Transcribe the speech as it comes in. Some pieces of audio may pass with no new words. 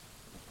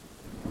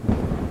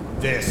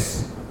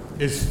This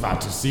is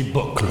Fantasy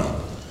Book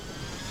Club.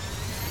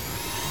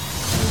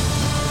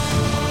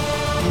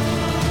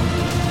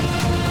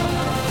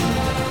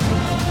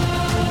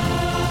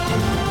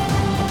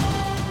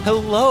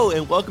 Hello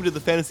and welcome to the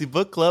Fantasy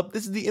Book Club.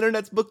 This is the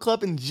internet's book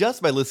club, and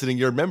just by listening,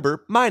 you're a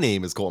member. My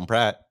name is Colton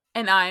Pratt.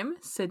 And I'm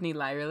Sydney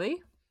Lyerly.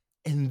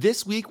 And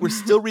this week, we're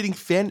still reading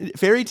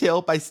Fairy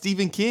Tale by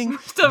Stephen King. We're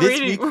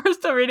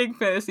still reading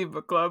Fantasy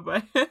Book Club.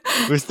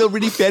 We're still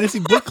reading Fantasy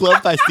Book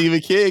Club by Stephen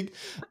King.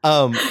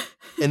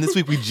 And this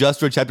week, we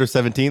just read chapter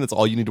 17. That's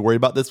all you need to worry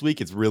about this week.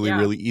 It's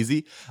really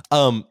easy.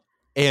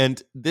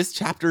 And this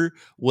chapter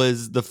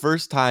was the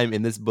first time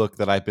in this book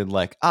that I've been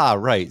like,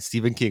 right,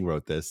 Stephen King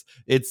wrote this.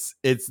 It's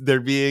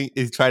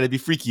trying to be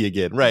freaky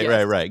again.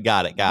 Right.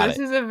 Got it. This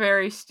is a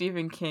very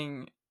Stephen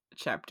King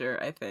chapter,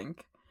 I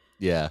think.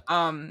 Yeah.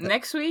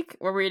 Next week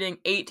we're reading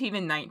 18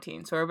 and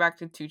 19, so we're back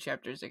to 2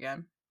 chapters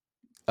again.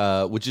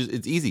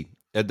 It's easy.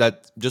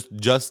 That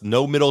just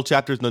no middle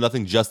chapters, no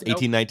nothing, just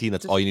 18, 19.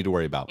 That's all you need to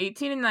worry about.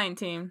 18 and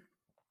 19.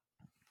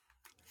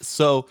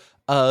 So,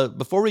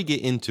 before we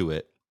get into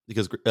it,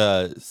 because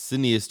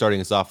Sydney is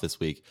starting us off this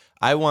week,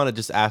 I want to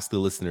just ask the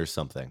listeners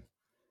something.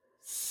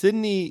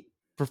 Sydney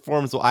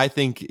performs what I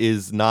think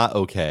is not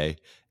okay,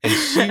 and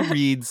she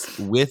reads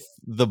with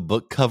the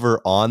book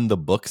cover on the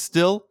book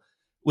still,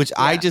 which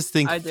I just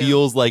think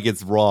feels like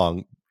it's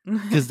wrong.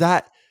 Because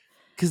that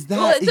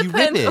well, it you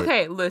rip it.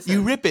 Okay, listen.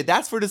 You rip it.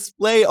 That's for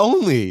display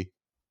only.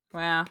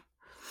 Well,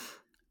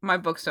 my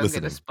books don't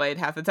get displayed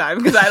half the time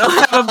because I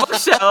don't have a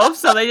bookshelf,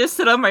 so they just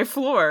sit on my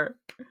floor.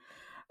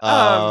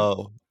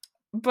 Well.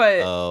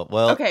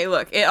 Okay,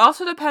 look, it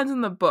also depends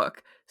on the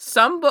book.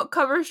 Some book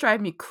covers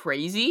drive me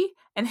crazy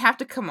and have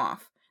to come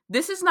off.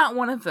 This is not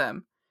one of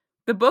them.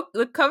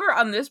 The cover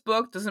on this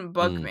book doesn't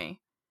bug me.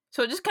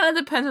 So it just kind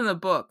of depends on the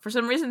book. For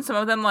some reason, some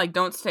of them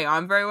don't stay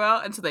on very well,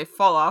 and so they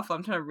fall off.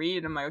 I'm trying to read,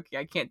 and I'm like, okay,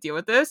 I can't deal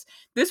with this.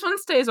 This one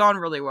stays on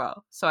really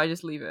well, so I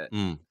just leave it.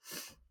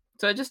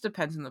 So it just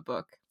depends on the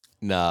book.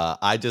 Nah,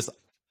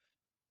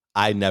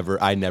 I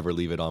never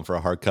leave it on for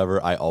a hardcover.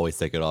 I always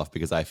take it off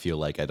because I feel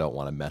like I don't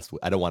want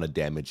to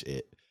damage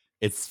it.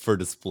 It's for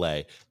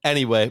display.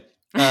 Anyway,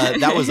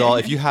 that was all.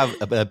 If you have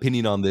an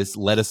opinion on this,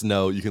 let us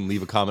know. You can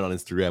leave a comment on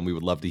Instagram. We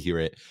would love to hear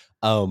it.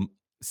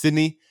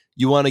 Sydney,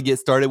 you want to get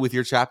started with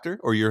your chapter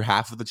or your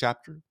half of the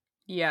chapter?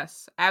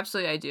 Yes,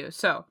 absolutely I do.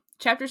 So,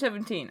 chapter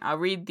 17. I'll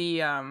read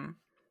the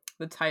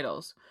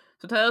titles.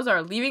 So titles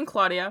are Leaving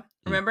Claudia,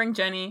 Remembering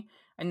Jenny,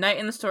 A Night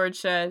in the Storage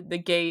Shed, The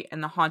Gate,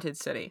 and The Haunted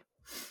City.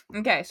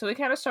 Okay, so we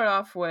kind of start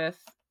off with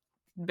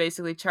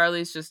basically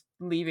Charlie's just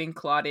leaving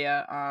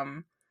Claudia.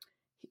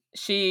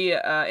 She,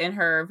 in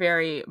her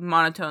very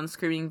monotone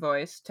screaming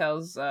voice,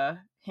 tells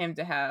him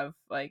to have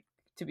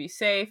to be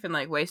safe and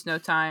waste no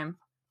time.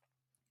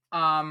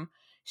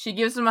 She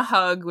gives him a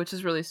hug, which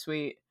is really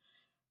sweet,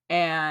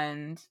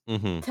 and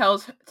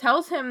tells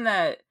him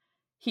that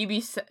she'd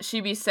be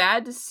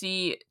sad to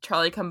see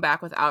Charlie come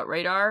back without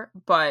Radar,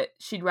 but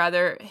she'd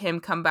rather him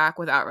come back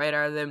without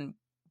Radar than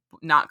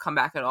not come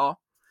back at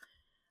all.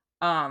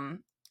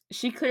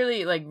 She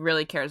clearly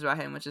really cares about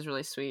him, which is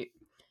really sweet.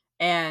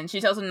 And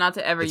she tells him not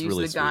to ever use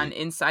the gun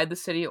inside the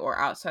city or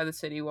outside the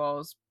city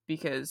walls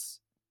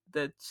because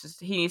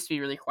he needs to be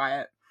really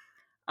quiet.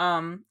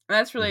 And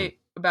that's really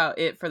about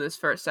it for this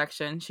first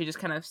section. She just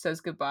kind of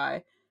says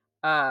goodbye.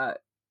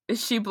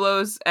 She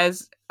blows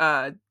as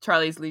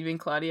Charlie's leaving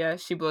Claudia.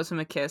 She blows him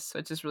a kiss,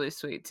 which is really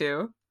sweet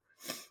too.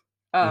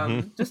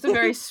 Just a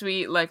very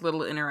sweet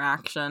little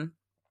interaction.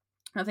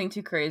 Nothing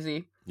too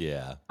crazy.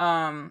 Yeah.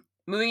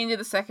 Moving into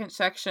the second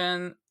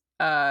section,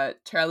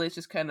 Charlie's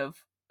just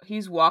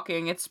he's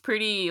walking. It's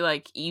pretty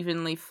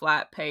evenly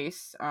flat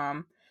pace.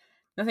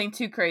 Nothing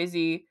too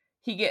crazy.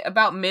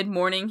 About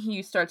mid-morning,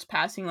 he starts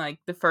passing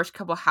the first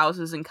couple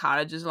houses and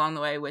cottages along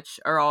the way, which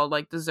are all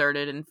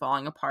deserted and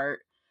falling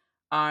apart.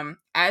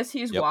 As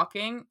he's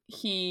walking,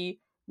 he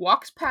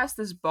walks past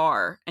this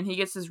bar and he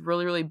gets this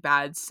really, really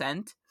bad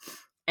scent,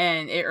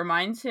 and it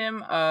reminds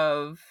him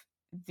of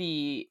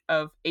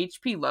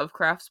H.P.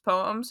 Lovecraft's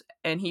poems,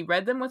 and he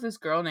read them with this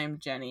girl named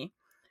Jenny.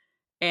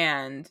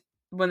 And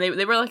when they were in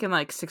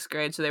 6th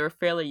grade, so they were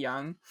fairly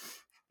young,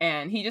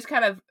 and he just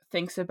kind of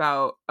thinks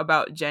about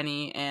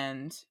Jenny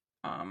and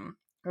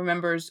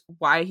remembers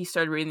why he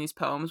started reading these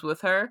poems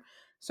with her.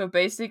 So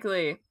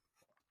basically,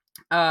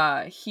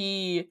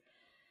 he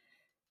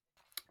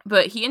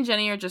and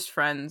Jenny are just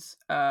friends.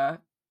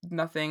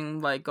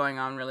 Nothing going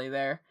on really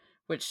there.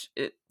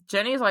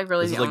 Jenny is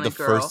really this the is only the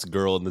girl. first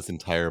girl in this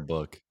entire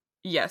book.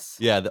 Yes.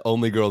 Yeah, the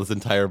only girl in this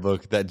entire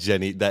book that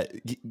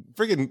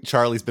freaking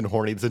Charlie's been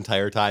horny this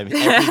entire time.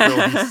 Every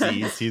girl he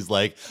sees, he's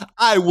like,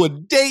 I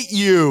would date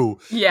you.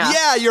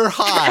 Yeah, you're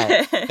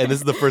hot. And this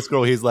is the first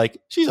girl he's like,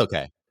 she's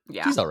okay.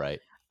 Yeah. She's all right.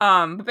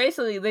 But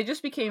basically, they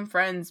just became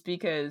friends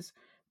because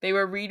they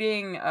were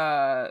reading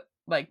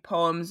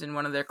poems in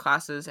one of their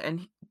classes,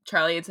 and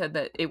Charlie had said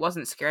that it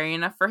wasn't scary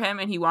enough for him,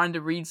 and he wanted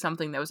to read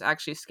something that was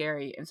actually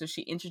scary. And so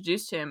she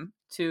introduced him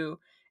to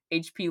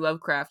H.P.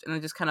 Lovecraft, and they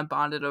just kind of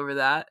bonded over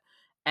that.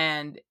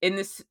 And in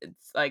this,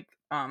 it's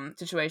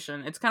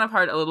situation. It's kind of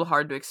a little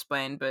hard to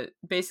explain, but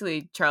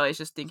basically Charlie is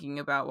just thinking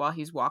about while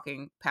he's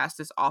walking past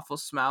this awful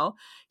smell,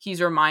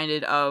 he's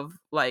reminded of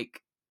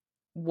like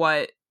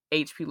what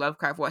H.P.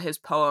 Lovecraft, what his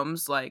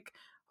poems, like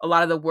a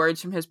lot of the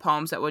words from his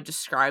poems that would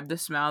describe the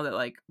smell, that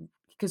like,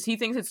 because he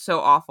thinks it's so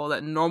awful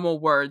that normal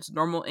words,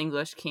 normal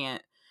English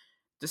can't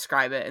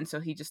describe it, and so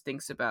he just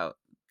thinks about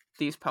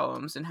these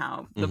poems and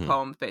how the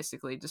poems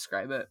basically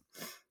describe it.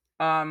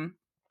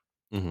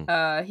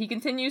 He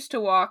continues to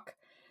walk,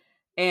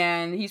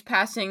 and he's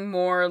passing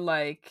more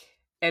like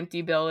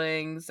empty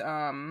buildings.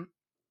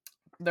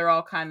 They're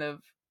all kind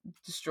of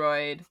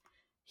destroyed.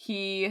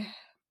 He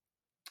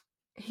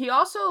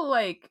also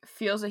like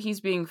feels that he's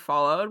being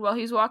followed while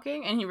he's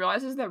walking, and he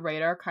realizes that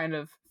Radar kind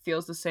of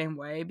feels the same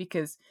way,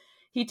 because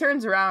he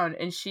turns around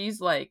and she's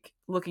like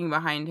looking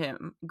behind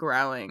him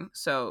growling,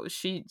 so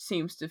she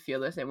seems to feel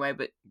the same way,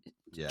 but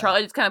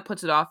Charlie just kind of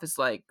puts it off as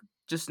like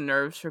just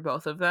nerves for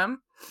both of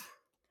them.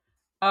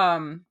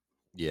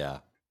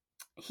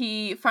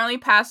 He finally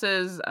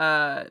passes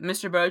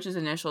Mr. Boach's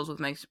initials,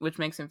 which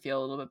makes him feel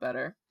a little bit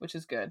better, which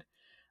is good.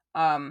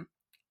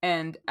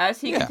 And as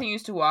he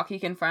continues to walk, he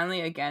can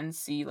finally again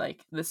see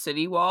like the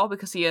city wall,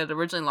 because he had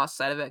originally lost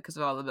sight of it because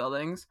of all the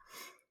buildings.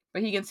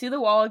 But he can see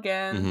the wall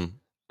again.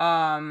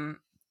 And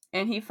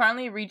he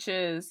finally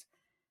reaches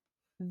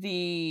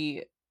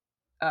the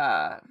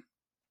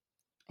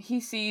he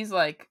sees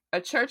like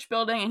a church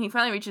building, and he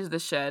finally reaches the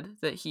shed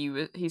that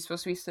he's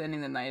supposed to be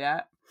spending the night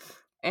at.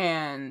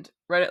 And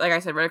right, like I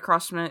said, right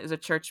across from it is a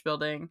church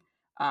building.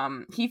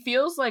 He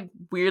feels like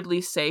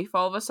weirdly safe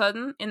all of a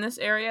sudden in this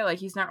area. Like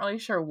he's not really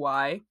sure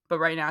why, but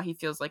right now he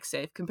feels like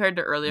safe compared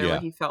to earlier where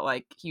he felt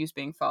like he was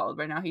being followed.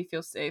 Right now he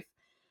feels safe.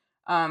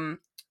 And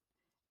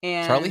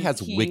Charlie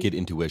has wicked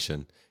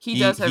intuition.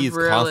 He's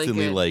really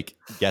constantly good. Like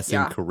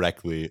guessing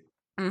correctly.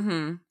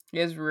 He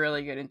has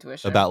really good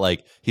intuition about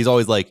like, he's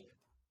always like,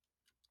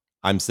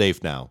 I'm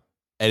safe now.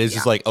 And it's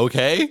just like,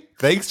 okay,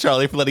 thanks,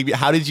 Charlie, for letting me.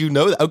 How did you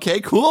know that? Okay,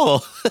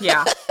 cool.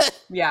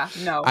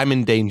 No. I'm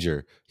in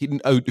danger.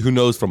 Who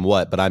knows from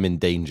what, but I'm in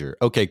danger.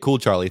 Okay, cool,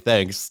 Charlie,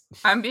 thanks.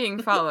 I'm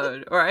being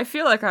followed, or I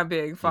feel like I'm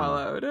being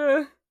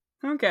followed.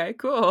 Okay,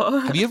 cool.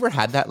 Have you ever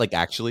had that, like,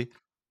 actually?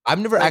 I've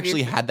never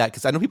actually had that,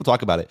 because I know people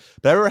talk about it,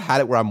 but I've ever had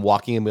it where I'm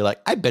walking and be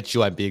like, I bet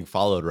you I'm being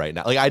followed right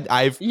now. Like,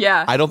 I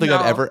don't think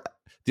I've ever,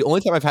 the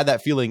only time I've had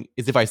that feeling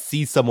is if I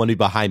see someone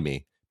behind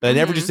me. But I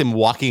never just am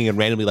walking and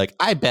randomly like,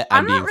 I bet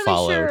I'm being really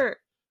followed. Sure.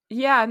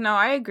 Yeah, no,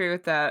 I agree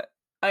with that.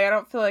 I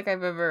don't feel like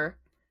I've ever.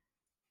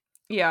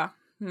 Yeah,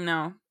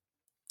 no,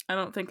 I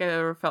don't think I've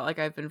ever felt like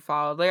I've been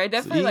followed. Like I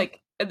definitely like.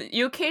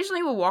 You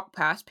occasionally will walk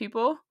past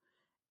people,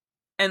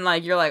 and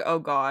like you're like, oh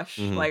gosh,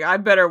 like I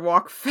better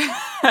walk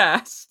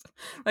fast.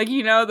 Like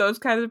those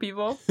kinds of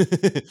people.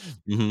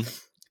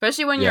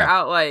 Especially when you're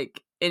out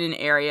like in an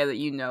area that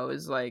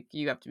is like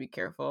you have to be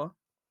careful.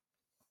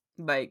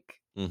 Like,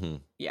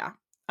 yeah.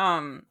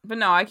 But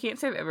no, I can't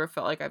say I've ever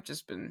felt like I've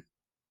just been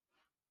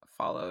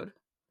followed.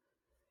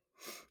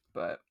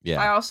 But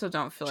I also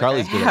don't feel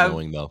Charlie's like good at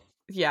knowing, though.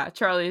 Yeah,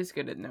 Charlie is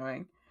good at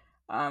knowing.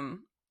 I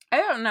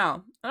don't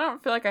know. I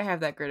don't feel like I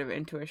have that great of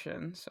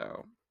intuition,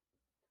 so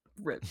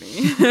rip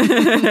me.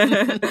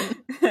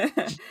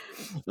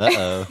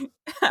 Uh-oh.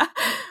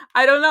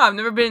 I don't know. I've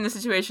never been in a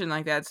situation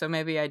like that, so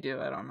maybe I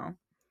do. I don't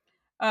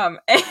know.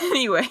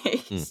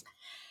 Anyways.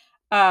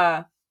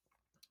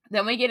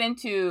 Then we get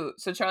into,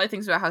 so Charlie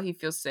thinks about how he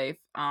feels safe.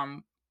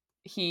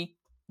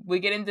 We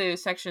get into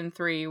section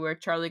 3 where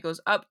Charlie goes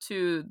up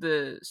to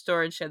the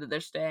storage shed that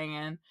they're staying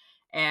in,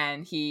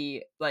 and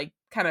he like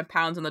kind of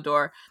pounds on the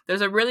door.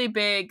 There's a really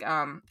big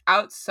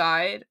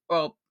outside,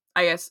 well,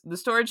 I guess the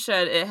storage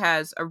shed, it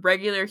has a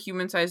regular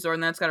human-sized door,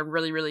 and then it's got a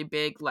really, really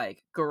big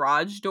like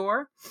garage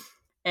door.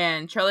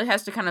 And Charlie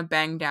has to kind of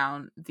bang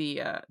down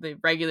the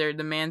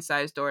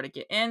man-sized door to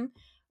get in.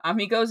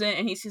 He goes in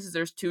and he sees that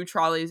there's 2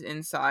 trolleys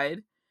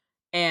inside.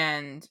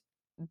 And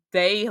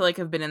they like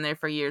have been in there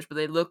for years, but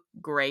they look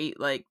great.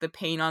 Like the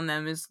paint on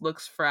them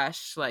looks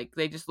fresh. Like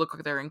they just look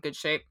like they're in good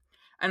shape.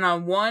 And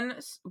on one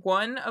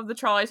of the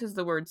trolleys has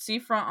the word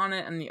Seafront on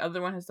it, and the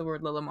other one has the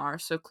word Lillimar.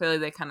 So clearly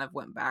they kind of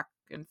went back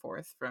and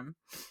forth from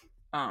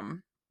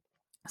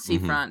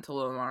Seafront to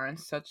Lillimar and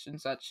such and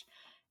such.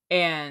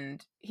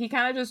 And he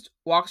kind of just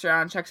walks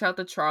around, checks out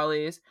the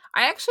trolleys.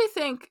 I actually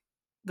think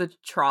the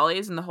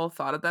trolleys and the whole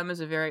thought of them is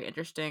a very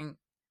interesting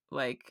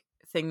like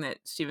thing that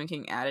Stephen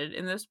King added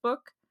in this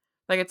book.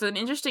 Like it's an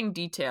interesting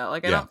detail.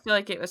 Like I don't feel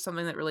like it was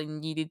something that really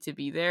needed to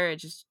be there. It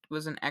just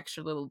was an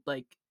extra little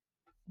like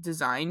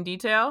design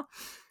detail,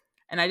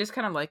 and I just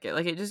kind of like it.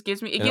 Like it just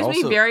gives me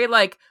me very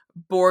like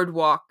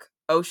boardwalk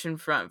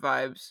oceanfront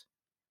vibes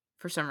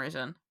for some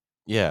reason.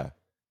 Yeah,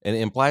 and it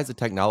implies a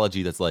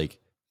technology that's like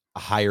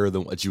higher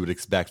than what you would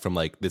expect from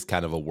like this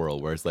kind of a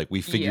world where it's like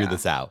we figure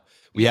this out.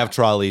 We have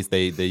trolleys.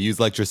 They use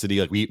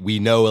electricity. Like we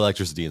know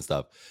electricity and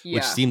stuff,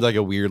 which seems like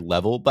a weird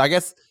level. But I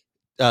guess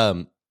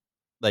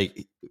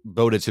like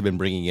Bowditch had been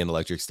bringing in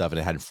electric stuff and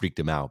it hadn't freaked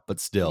him out. But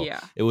still,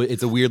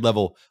 it's a weird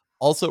level.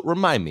 Also,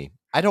 remind me,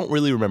 I don't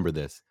really remember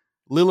this.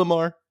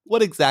 Lillimar,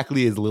 What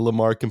exactly is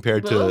Lillimar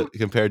compared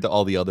to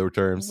all the other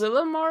terms?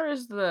 Lillimar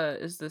is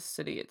the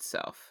city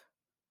itself.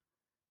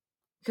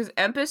 Because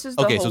Empus is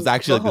Okay, so it's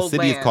actually like the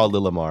city is called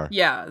Lillimar.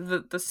 Yeah,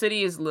 the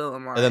city is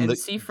Lillimar, And then the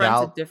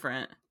Seafront's a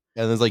different.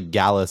 And there's like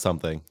Gala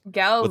something.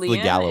 Galilean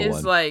What's the Gala is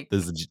one? like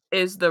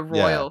is the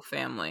royal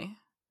family.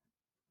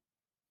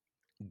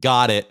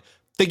 Got it.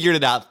 Figured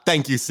it out.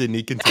 Thank you,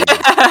 Sydney. Continue.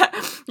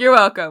 You're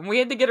welcome. We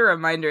had to get a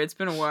reminder. It's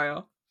been a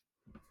while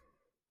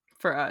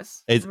for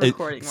us.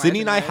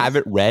 Sydney and I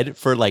haven't read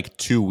for like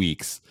 2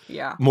 weeks.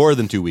 Yeah, more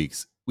than 2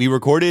 weeks. We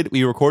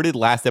recorded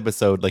last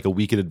episode like a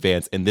week in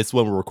advance, and this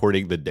one we're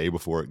recording the day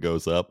before it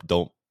goes up.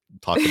 Don't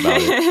talk about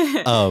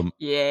it.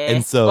 Yeah.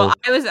 And so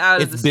I was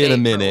out of the state. It's been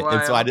a minute,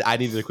 and so I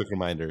needed a quick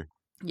reminder.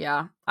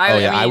 Yeah.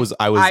 I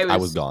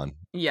was gone.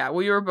 Yeah,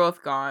 we were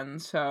both gone,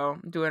 so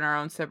doing our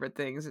own separate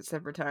things at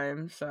separate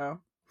times. So,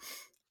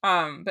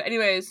 but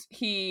anyways,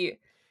 he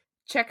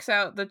checks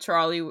out the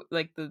trolley,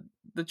 like the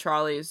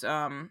trolleys.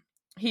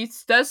 He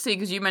does see,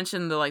 because you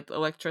mentioned the like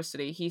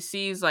electricity. He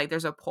sees like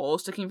there's a pole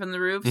sticking from the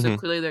roof, so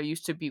clearly there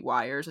used to be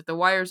wires. Like the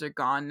wires are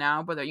gone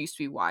now, but there used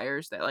to be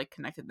wires that like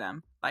connected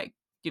them, like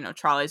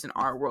trolleys in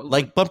our world,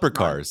 like bumper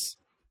cars.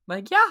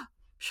 Like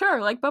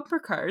sure, like bumper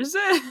cars.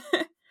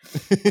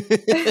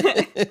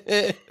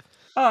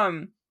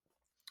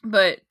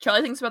 But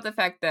Charlie thinks about the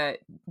fact that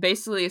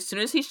basically as soon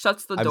as he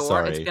shuts the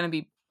door, it's gonna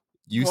be.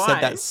 You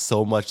said that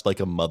so much like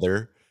a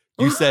mother.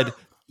 You said,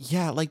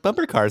 yeah, like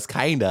bumper cars,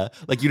 kinda.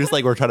 Like you just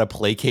like were trying to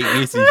placate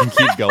me so you can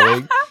keep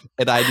going,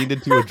 and I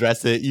needed to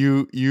address it. You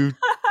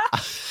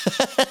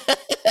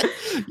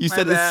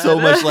said it so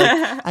much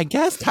like, I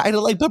guess kind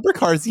of like bumper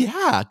cars.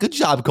 Yeah, good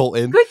job,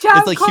 Colton. Good job.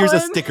 It's like Colton.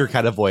 Here's a sticker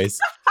kind of voice.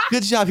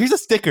 Good job. Here's a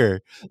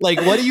sticker.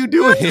 Like, what are you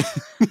doing?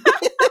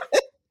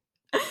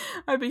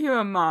 I became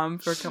a mom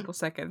for a couple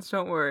seconds.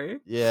 Don't worry.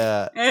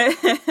 Yeah.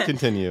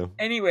 Continue.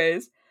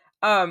 Anyways,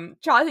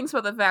 Charlie thinks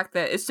about the fact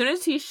that as soon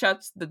as he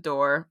shuts the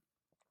door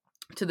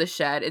to the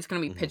shed, it's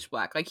gonna be pitch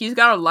black. Like he's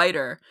got a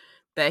lighter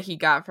that he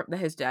got that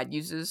his dad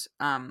uses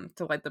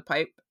to light the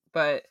pipe,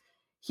 but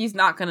he's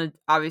not gonna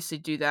obviously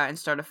do that and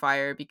start a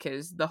fire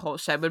because the whole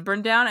shed would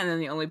burn down, and then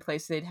the only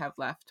place they'd have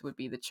left would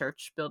be the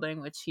church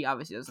building, which he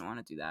obviously doesn't want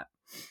to do that.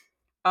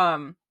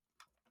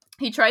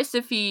 He tries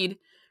to feed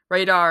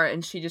Radar,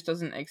 and she just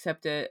doesn't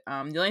accept it.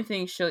 The only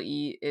thing she'll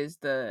eat is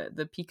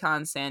the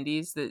pecan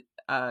sandies that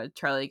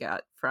Charlie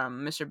got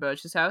from Mr.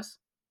 Boach's house.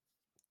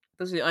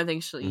 Those are the only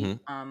things she'll eat.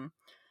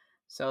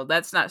 So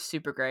that's not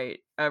super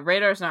great.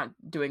 Radar's not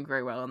doing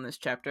very well in this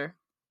chapter.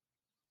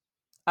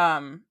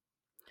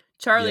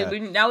 Charlie, we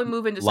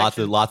move into lots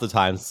of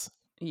times.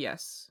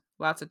 Yes,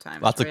 lots of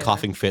times. Lots of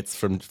coughing fits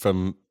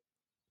from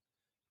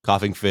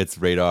coughing fits.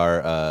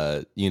 Radar,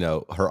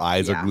 her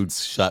eyes are glued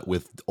shut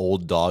with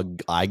old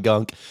dog eye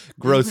gunk.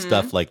 Gross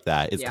stuff like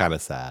that. It's kind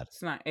of sad.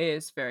 It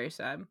is very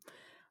sad.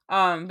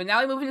 But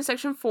now we move into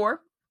section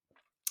 4,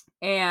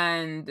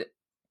 and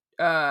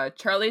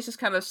Charlie's just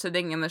kind of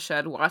sitting in the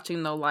shed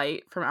watching the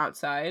light from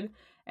outside,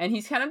 and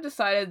he's kind of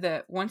decided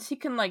that once he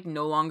can like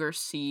no longer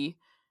see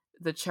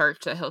the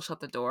church, that he'll shut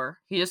the door.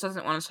 He just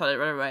doesn't want to shut it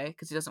right away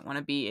because he doesn't want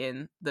to be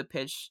in the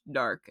pitch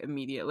dark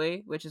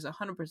immediately, which is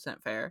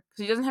 100% fair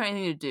because he doesn't have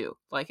anything to do.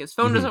 Like his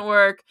phone doesn't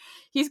work,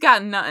 he's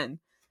got nothing.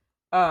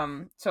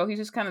 So he's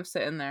just kind of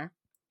sitting there.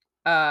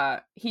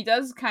 He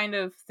does kind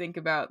of think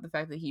about the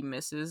fact that he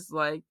misses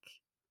like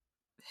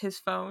his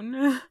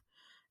phone,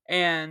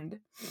 and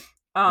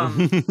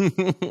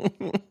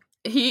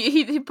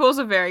he pulls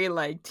a very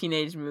like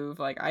teenage move,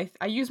 like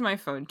I use my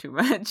phone too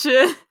much.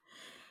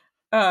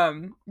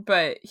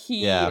 But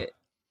he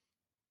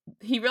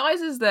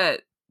realizes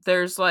that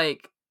there's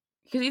like,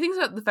 because he thinks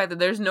about the fact that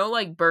there's no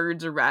like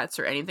birds or rats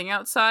or anything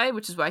outside,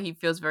 which is why he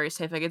feels very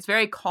safe. Like it's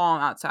very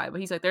calm outside, but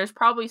he's like, there's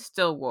probably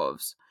still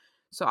wolves,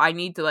 so I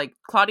need to like,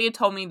 Claudia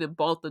told me to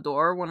bolt the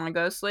door when I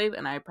go to sleep,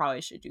 and I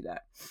probably should do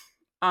that.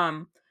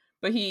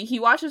 But he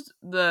watches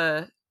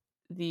the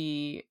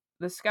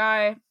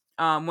sky.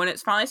 When it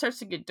finally starts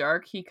to get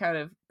dark, he kind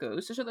of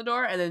goes to shut the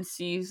door and then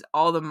sees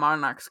all the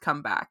monarchs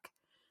come back.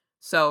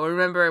 So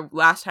remember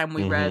last time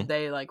we read,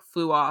 they like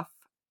flew off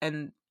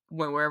and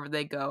went wherever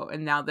they go,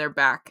 and now they're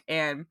back.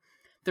 And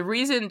the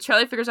reason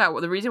Charlie figures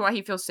out the reason why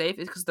he feels safe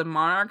is because the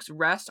monarchs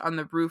rest on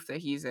the roof that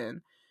he's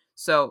in.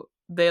 So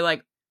they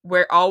like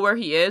where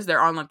he is, they're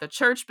on like the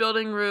church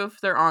building roof,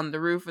 they're on the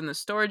roof in the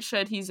storage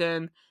shed he's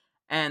in,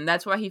 and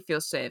that's why he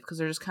feels safe, because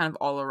they're just kind of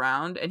all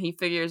around. And he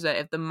figures that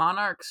if the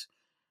monarchs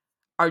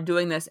are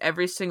doing this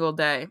every single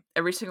day,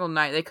 every single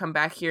night, they come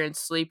back here and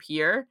sleep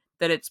here,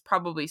 that it's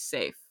probably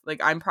safe.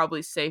 Like I'm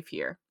probably safe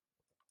here.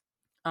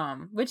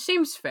 Which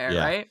seems fair,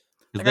 right?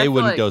 Because they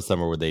wouldn't go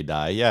somewhere where they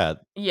die. Yeah.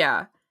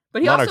 Yeah.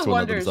 But he monarchs also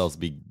wonders, themselves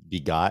be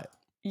got.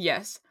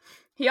 Yes.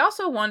 He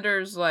also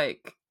wonders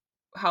like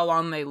how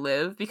long they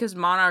live, because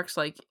monarchs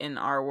like in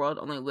our world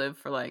only live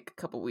for like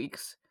a couple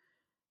weeks.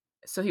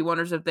 So he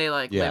wonders if they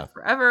like live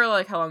forever,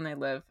 like how long they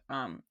live.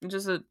 Which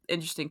is an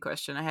interesting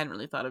question. I hadn't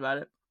really thought about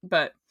it.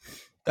 But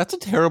that's a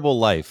terrible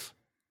life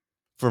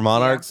for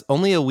monarchs.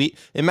 Only a week.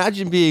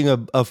 Imagine being a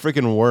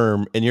freaking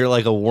worm and you're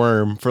like a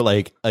worm for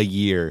like a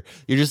year.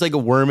 You're just like a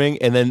worming,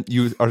 and then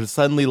you are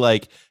suddenly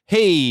like,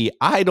 hey,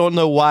 I don't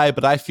know why,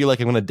 but I feel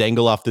like I'm gonna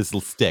dangle off this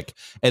little stick.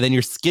 And then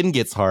your skin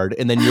gets hard,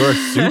 and then you're a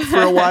suit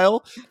for a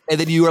while, and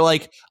then you are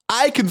like,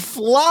 I can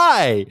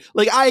fly.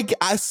 Like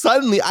I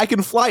suddenly I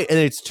can fly, and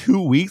it's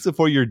 2 weeks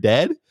before you're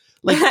dead.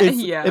 Like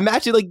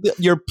imagine like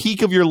your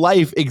peak of your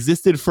life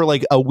existed for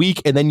like a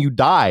week, and then you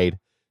died.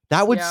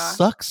 That would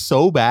suck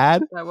so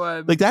bad. That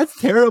would. Like, that's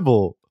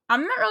terrible.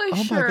 I'm not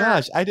really sure. Oh my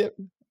gosh, I did.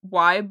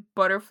 Why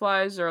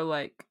butterflies are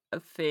like a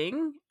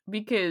thing?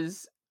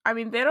 Because I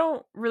mean, they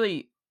don't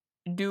really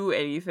do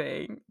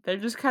anything. They're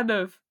just kind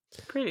of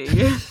pretty.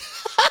 Look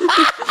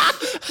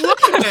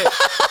at it.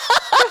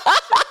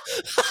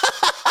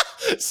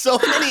 So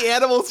many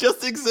animals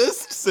just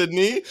exist,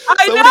 Sydney.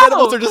 I so know. many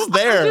animals are just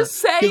there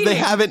because they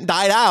haven't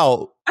died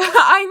out.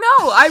 I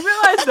know. I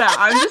realize that.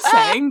 I'm just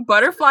saying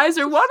butterflies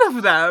are one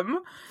of them.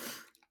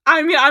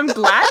 I mean, I'm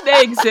glad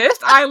they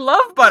exist. I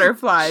love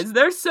butterflies.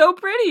 They're so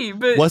pretty.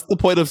 But what's the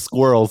point of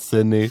squirrels,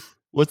 Sydney?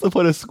 What's the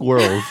point of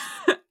squirrels?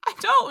 I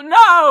don't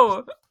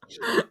know.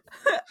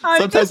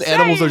 Sometimes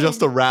animals are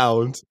just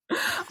around.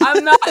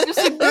 I'm not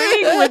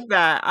disagreeing with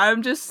that.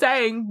 I'm just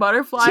saying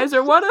butterflies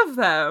are one of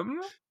them.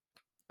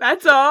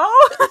 That's all.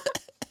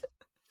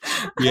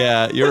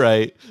 Yeah, you're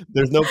right.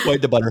 There's no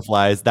point to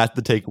butterflies. That's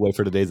the takeaway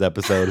for today's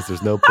episode. Is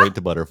there's no point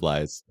to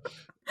butterflies.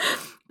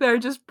 They're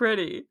just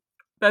pretty.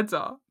 That's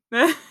all.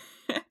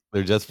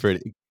 They're just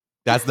pretty.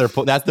 That's their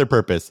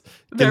purpose.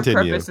 Their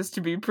Continue. purpose is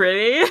to be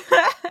pretty.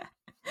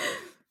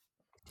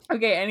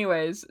 Okay,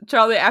 anyways,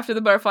 Charlie, after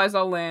the butterflies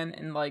all land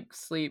and like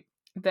sleep,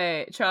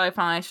 Charlie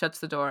finally shuts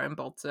the door and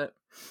bolts it.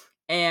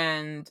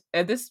 And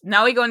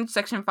now we go into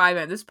section 5.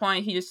 And at this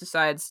point, he just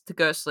decides to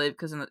go to sleep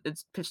because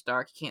it's pitch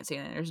dark. He can't see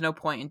anything. There's no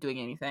point in doing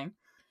anything.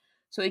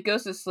 So he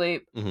goes to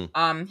sleep.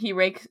 Mm-hmm.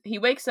 He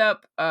wakes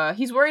up.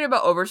 He's worried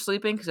about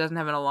oversleeping because he doesn't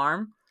have an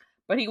alarm.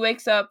 But he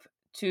wakes up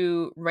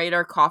to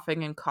Radar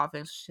coughing.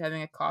 She's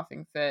having a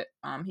coughing fit.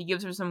 He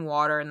gives her some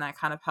water, and that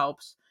kind of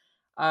helps.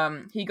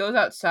 He goes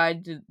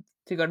outside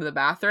to go to the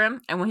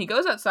bathroom. And when he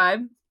goes outside,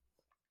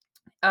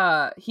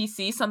 he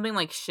sees something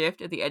like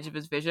shift at the edge of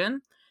his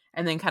vision.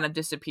 And then kind of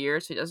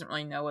disappears. So he doesn't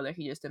really know whether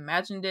he just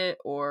imagined it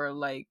or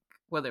like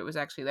whether it was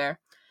actually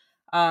there.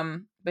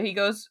 But he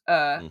goes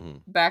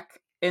back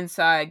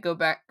inside, goes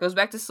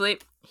back to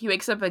sleep. He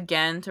wakes up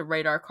again to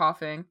Radar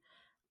coughing.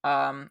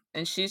 And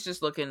she's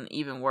just looking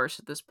even worse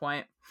at this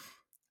point.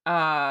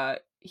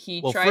 Let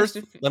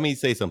me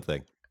say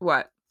something.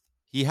 What?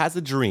 He has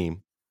a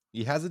dream.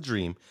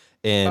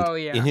 And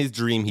in his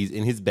dream, he's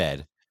in his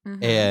bed.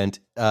 Mm-hmm. And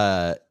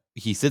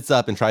he sits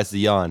up and tries to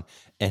yawn,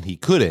 and he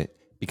couldn't.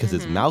 Because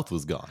his mouth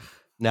was gone.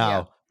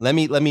 Now, let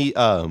me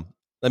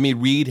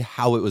read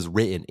how it was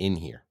written in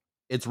here.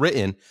 It's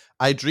written,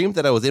 I dreamed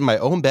that I was in my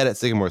own bed at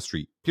Sycamore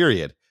Street,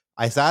 period.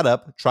 I sat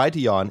up, tried to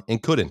yawn,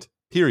 and couldn't,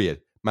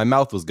 period. My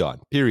mouth was gone,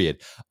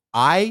 period.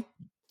 I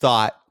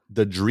thought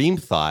the dream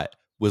thought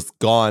was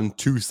gone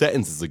 2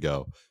 sentences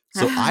ago.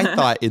 So I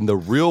thought in the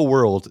real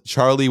world,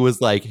 Charlie was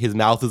like, his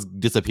mouth has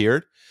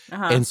disappeared.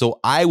 And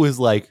so I was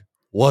like,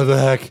 what the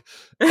heck?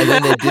 And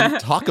then they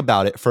didn't talk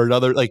about it for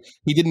another, like,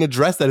 he didn't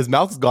address that his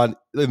mouth is gone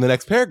in the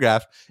next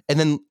paragraph. And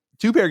then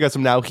 2 paragraphs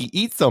from now, he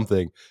eats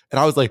something. And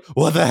I was like,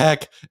 what the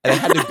heck? And I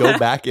had to go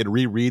back and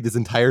reread this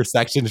entire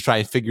section to try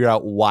and figure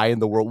out why in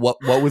the world,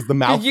 what was the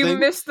mouth thing? Did you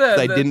miss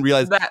I didn't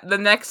realize that the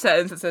next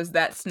sentence that says,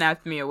 that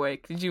snapped me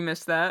awake. Did you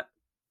miss that?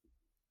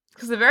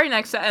 Because the very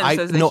next sentence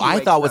says that I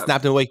thought what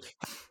snapped him awake.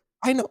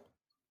 I know.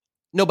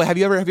 No, but have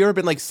you ever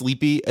been like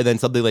sleepy and then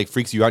something like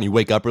freaks you out and you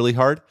wake up really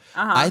hard?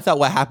 I thought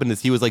what happened is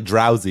he was like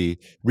drowsy,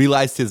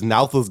 realized his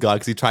mouth was gone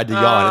because he tried to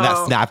yawn, and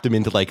that snapped him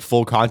into like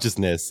full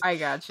consciousness. I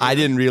got you. I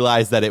didn't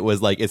realize that it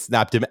was like it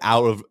snapped him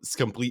out of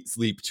complete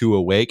sleep to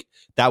awake.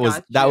 That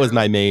was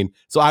my main.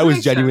 So I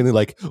was genuinely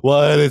like,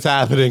 what is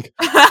happening?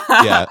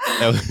 Yeah.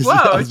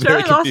 Whoa,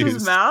 Charlie lost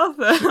his mouth?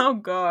 Oh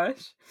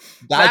gosh.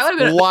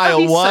 That's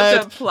wild.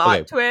 What? Such a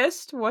plot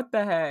twist. What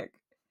the heck?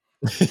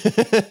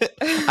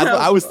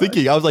 I was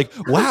thinking, I was like,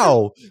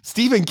 wow,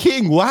 Stephen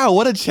King, wow,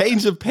 what a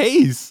change of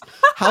pace.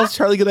 How's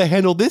Charlie gonna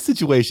handle this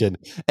situation?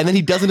 And then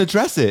he doesn't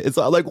address it. It's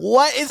like,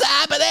 what is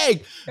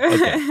happening?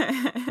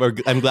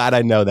 Okay. I'm glad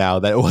I know now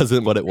that it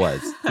wasn't what it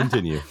was.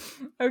 Continue.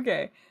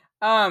 Okay.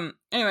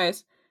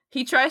 Anyways,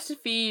 he tries to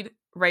feed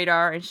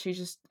Radar and she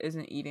just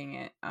isn't eating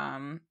it.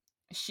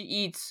 She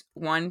eats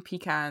one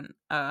pecan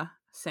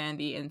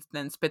sandy and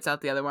then spits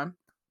out the other one.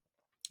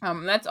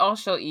 That's all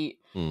she'll eat.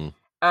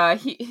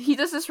 He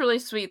does this really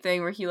sweet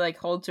thing where he like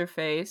holds her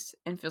face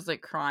and feels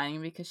like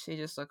crying because she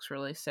just looks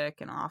really sick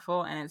and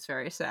awful, and it's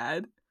very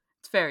sad.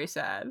 It's very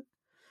sad.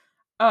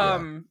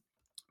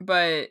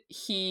 But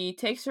he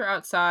takes her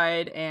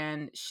outside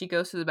and she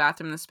goes to the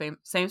bathroom in the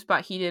same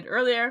spot he did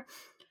earlier,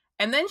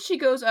 and then she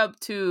goes up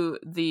to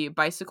the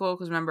bicycle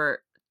because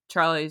remember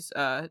Charlie's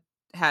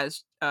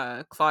has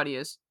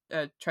Claudia's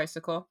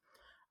tricycle.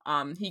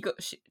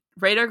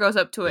 Radar goes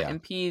up to it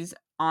and pees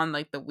on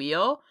like the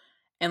wheel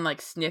and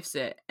like sniffs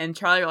it, and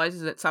Charlie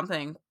realizes that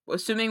something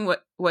assuming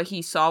what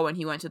he saw when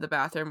he went to the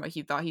bathroom, what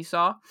he thought he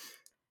saw,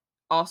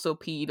 also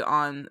peed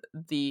on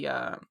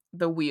the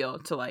wheel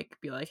to like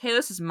be like, hey,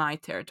 this is my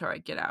territory,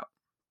 get out,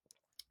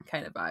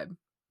 kind of vibe.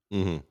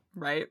 Mm-hmm.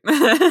 Right?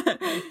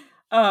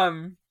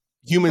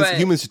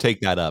 Humans should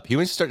take that up.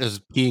 Humans should start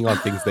just peeing on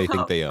things they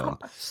think they own.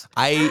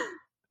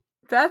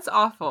 That's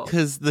awful.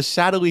 Because the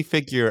shadowy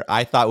figure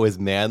I thought was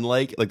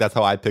man-like. Like, that's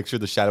how I pictured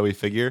the shadowy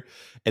figure.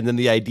 And then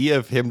the idea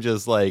of him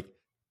just, like,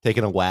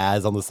 taking a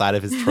waz on the side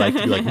of his trike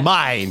to be like,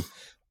 mine!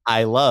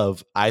 I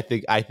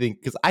think,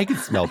 because I can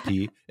smell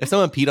pee. If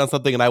someone peed on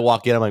something and I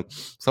walk in, I'm like,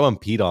 someone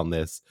peed on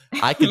this.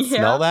 I can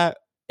smell that.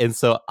 And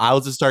so I'll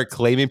just start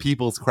claiming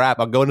people's crap.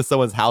 I'll go into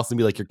someone's house and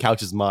be like, your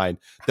couch is mine.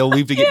 They'll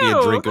leave to get me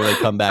a drink or they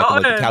come back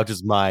and like, the couch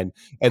is mine.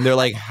 And they're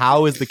like,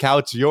 how is the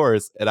couch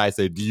yours? And I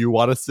say, do you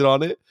want to sit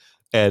on it?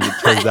 And it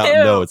turns out,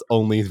 no, it's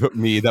only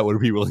me that would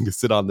be willing to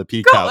sit on the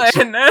pee couch.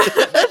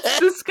 That's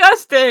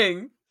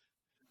disgusting.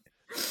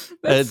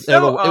 That's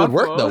it would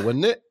work though,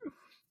 wouldn't it?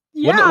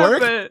 Yeah, wouldn't it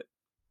work?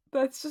 But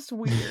that's just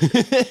weird.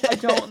 I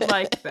don't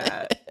like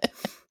that.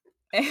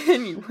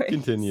 Anyway,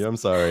 continue. I'm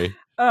sorry.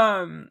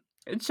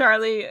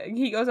 Charlie,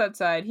 he goes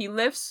outside. He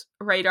lifts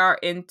Radar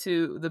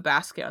into the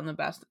basket on the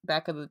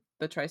back of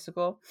the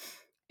tricycle.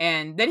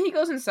 And then he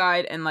goes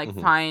inside and like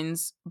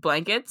finds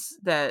blankets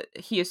that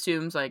he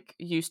assumes like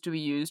used to be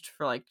used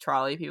for like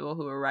trolley people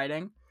who were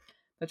riding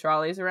the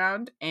trolleys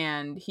around.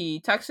 And he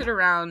tucks it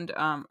around,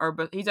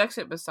 he tucks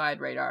it beside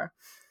Radar.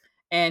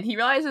 And he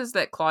realizes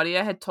that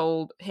Claudia had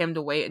told him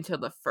to wait until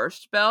the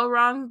first bell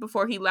rung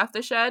before he left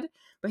the shed.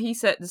 But he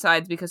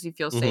decides because he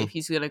feels safe,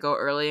 he's gonna go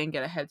early and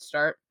get a head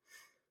start.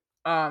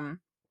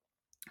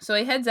 So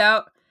he heads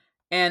out.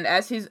 And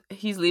as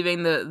he's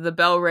leaving, the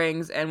bell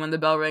rings, and when the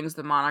bell rings,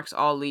 the monarchs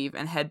all leave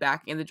and head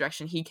back in the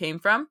direction he came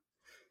from.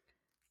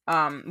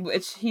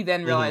 Which he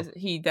then realizes,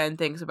 he then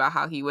thinks about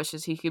how he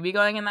wishes he could be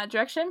going in that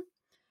direction.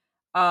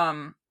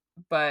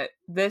 But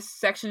this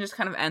section just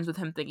kind of ends with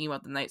him thinking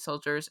about the night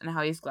soldiers and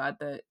how he's glad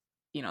that,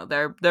 you know,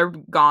 they're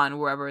gone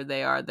wherever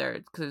they are there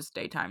because it's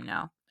daytime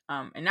now.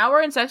 And now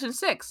we're in section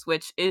 6,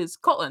 which is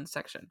Colton's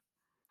section,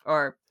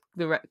 or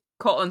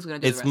Colton's gonna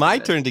do. It's my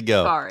turn to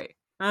go. Sorry.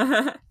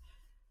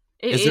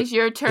 It is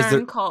your turn, is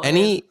there Colton.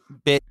 Any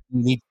bit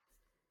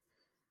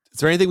is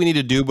there anything we need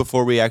to do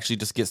before we actually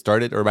just get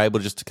started, or am I able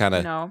just to kind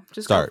of go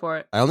for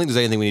it? I don't think there's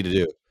anything we need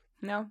to do.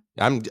 No.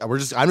 I'm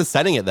just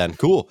setting it then.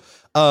 Cool.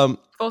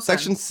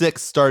 Section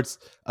 6 starts.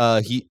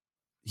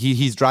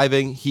 He's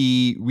driving.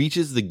 He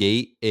reaches the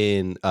gate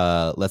in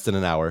less than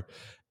an hour,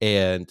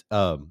 and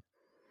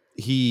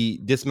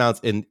he dismounts.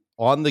 And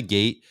on the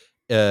gate,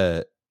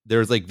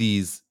 there's like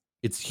these.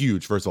 It's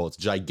huge. First of all, it's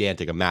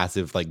gigantic, a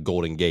massive like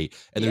golden gate,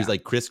 and there's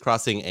like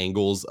crisscrossing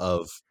angles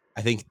of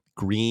I think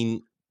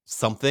green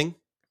something,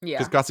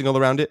 crisscrossing all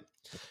around it.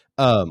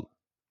 And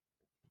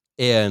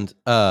can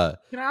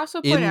I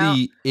also point out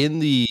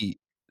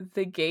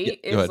the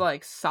gate is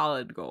like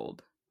solid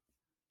gold.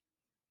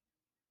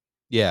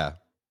 Yeah.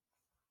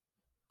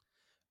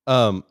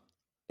 And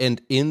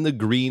in the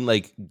green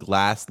like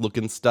glass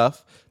looking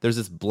stuff, there's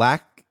this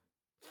black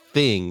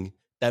thing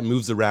that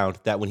moves around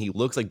that when he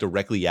looks like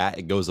directly at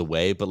it goes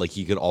away, but like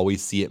he could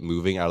always see it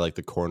moving out of like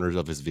the corners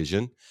of his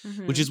vision,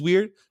 which is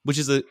weird, which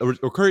is a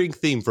recurring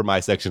theme for my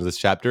section of this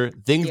chapter.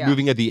 Things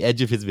moving at the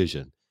edge of his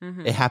vision.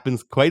 It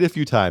happens quite a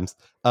few times.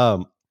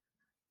 And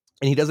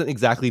he doesn't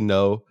exactly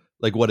know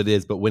like what it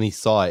is, but when he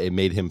saw it, it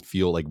made him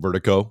feel like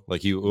vertigo. Like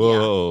he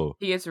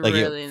gets like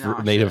really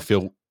it made him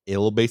feel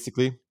ill,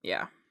 basically.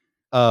 Yeah.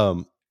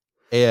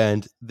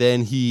 And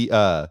then he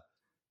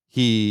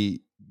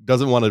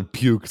doesn't want to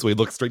puke, so he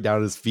looks straight down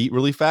at his feet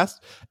really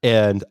fast.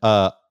 And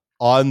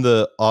on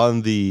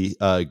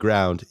the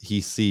ground,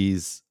 he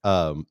sees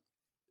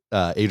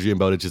Adrian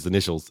Bowditch's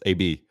initials,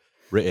 AB,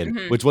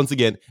 written. Which once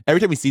again, every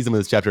time he sees him in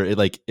this chapter,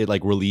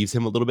 it relieves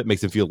him a little bit,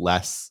 makes him feel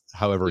less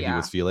however he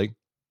was feeling.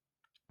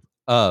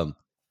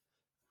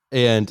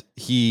 And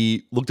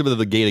he looked up at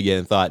the gate again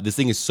and thought, this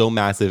thing is so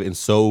massive and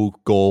so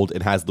gold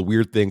and has the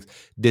weird things.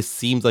 This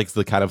seems like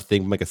the kind of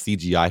thing from like a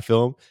CGI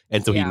film.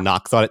 And so he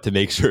knocks on it to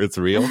make sure it's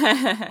real.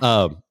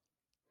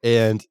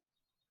 And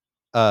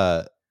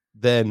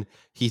then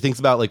he thinks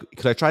about like,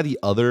 could I try the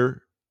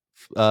other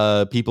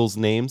people's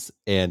names?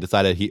 And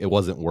decided it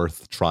wasn't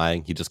worth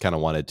trying. He just kind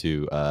of wanted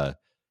to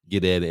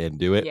get in and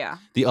do it. Yeah.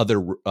 The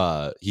other,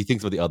 he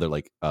thinks about the other,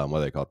 like, what are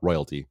they called?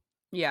 Royalty.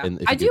 Yeah,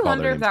 I do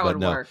wonder if that would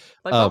work.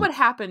 Like, what would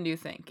happen, do you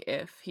think,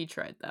 if he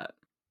tried that?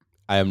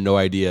 I have no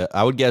idea.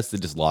 I would guess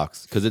it just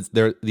locks, because it's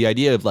there. The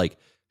idea of, like,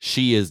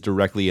 she is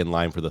directly in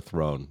line for the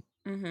throne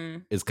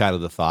is kind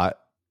of the thought,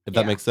 if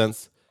that makes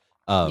sense.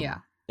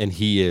 And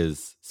he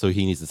is, so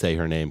he needs to say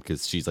her name,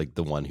 because she's, like,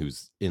 the one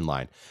who's in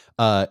line.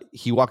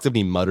 He walks up and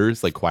he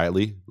mutters, like,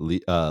 quietly,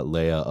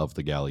 Leia of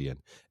the Galleon,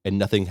 and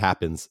nothing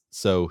happens.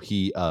 So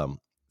he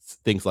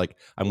thinks, like,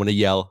 I'm going to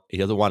yell. He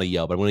doesn't want to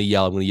yell, but I'm going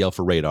to yell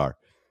for Radar.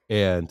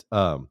 And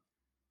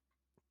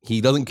he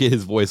doesn't get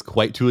his voice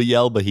quite to a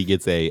yell, but he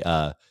gets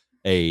a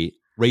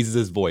raises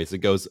his voice. It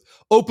goes,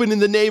 "Open in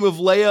the name of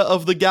Leia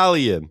of the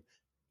Galleon."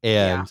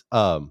 And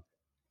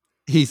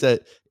he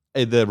said,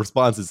 And the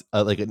response is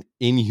like an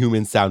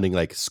inhuman sounding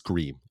like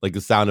scream, like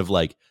the sound of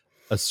like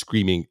a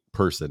screaming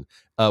person,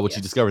 which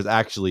he discovers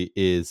actually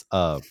is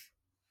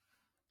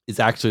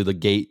actually the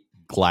gate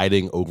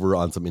gliding over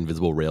on some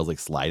invisible rails, like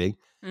sliding.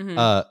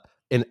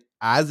 And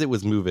as it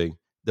was moving,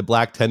 the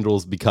black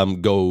tendrils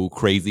go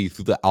crazy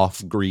through the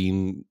off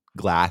green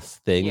glass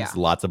things. Yeah.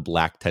 Lots of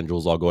black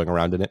tendrils all going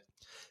around in it.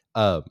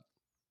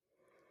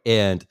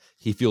 And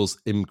he feels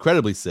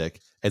incredibly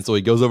sick. And so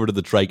he goes over to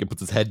the trike and puts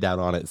his head down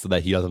on it so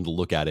that he doesn't have to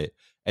look at it.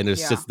 And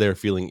just sits there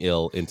feeling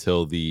ill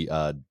until the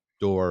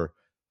door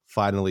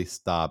finally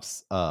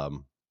stops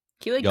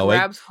he like going.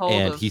 grabs hold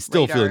and of he's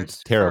still feeling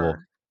Radar's terrible.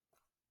 fur.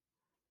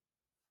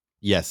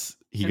 Yes,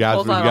 he And grabs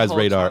pulls out a whole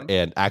Radar chunk.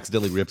 and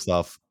accidentally rips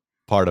off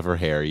part of her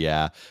hair.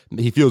 Yeah,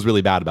 he feels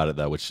really bad about it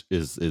though, which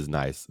is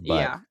nice.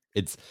 But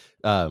it's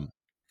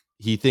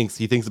he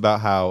thinks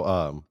about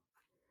how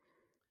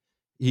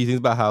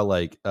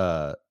like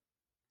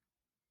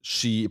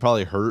she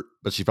probably hurt,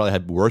 but she probably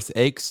had worse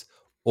aches,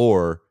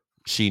 or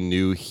she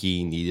knew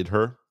he needed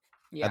her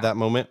at that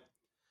moment.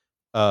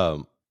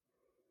 And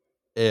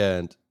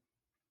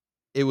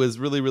it was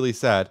really, really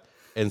sad.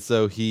 And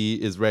so he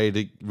is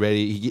ready.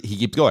 He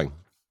keeps going.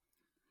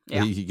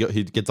 Yeah.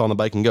 He gets on the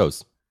bike and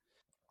goes.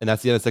 And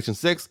that's the end of section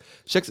 6.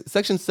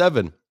 Section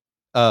 7.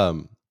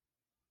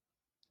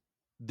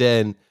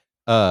 Then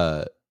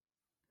well,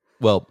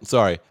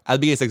 sorry. At the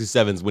beginning of section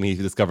 7 is when he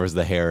discovers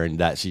the hair and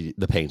that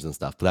the pains and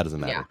stuff, but that doesn't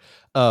matter.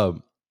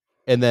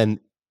 And then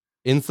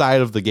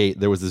inside of the gate,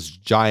 there was this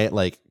giant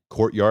like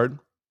courtyard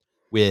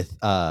with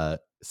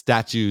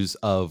statues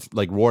of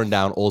like worn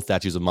down old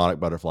statues of monarch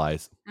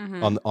butterflies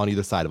on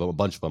either side of them, a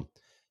bunch of them.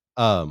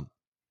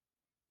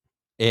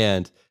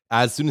 And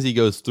as soon as he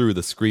goes through,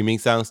 the screaming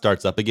sound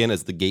starts up again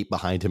as the gate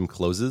behind him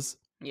closes.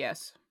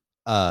 Yes.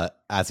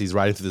 As he's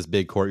riding through this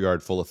big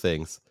courtyard full of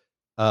things.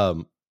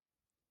 And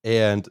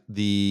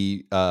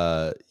he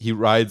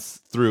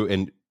rides through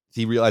and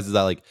he realizes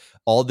that like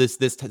all this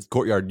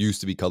courtyard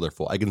used to be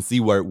colorful. I can see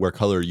where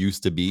color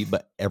used to be,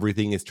 but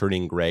everything is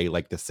turning gray,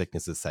 like the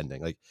sickness is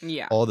sending. Like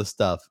all the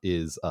stuff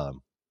is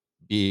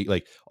being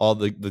like all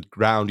the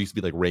ground used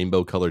to be like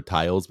rainbow colored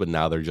tiles, but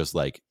now they're just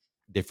like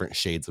different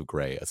shades of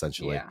gray,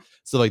 essentially.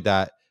 So like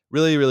that,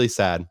 really, really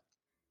sad.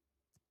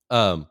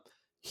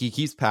 He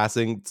keeps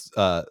passing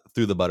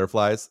through the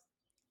butterflies,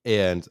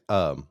 and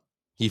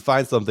he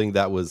finds something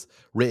that was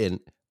written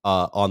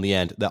on the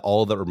end, that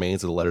all that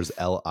remains are the letters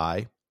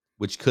L-I,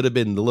 which could have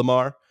been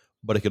Nilamar,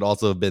 but it could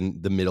also have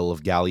been the middle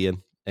of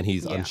Galleon, and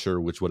he's unsure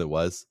which one it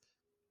was.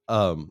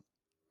 And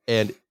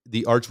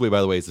the archway,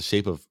 by the way, is the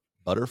shape of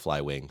butterfly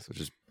wings, which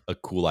is a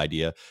cool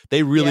idea.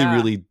 They really,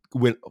 really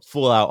went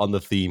full out on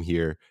the theme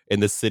here in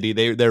the city.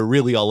 They're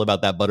really all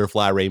about that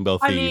butterfly rainbow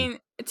theme. I mean,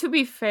 to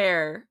be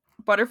fair,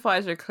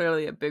 butterflies are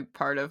clearly a big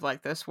part of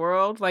like this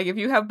world. Like if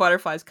you have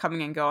butterflies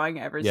coming and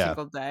going every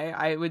single day,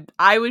 I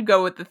would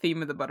go with the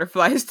theme of the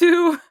butterflies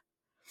too.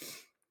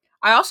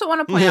 I also want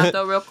to point out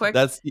though, real quick,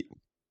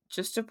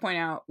 just to point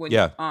out when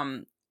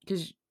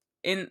because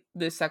in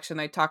this section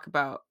they talk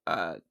about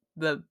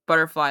the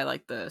butterfly,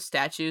 like the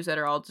statues that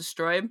are all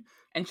destroyed,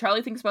 and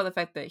Charlie thinks about the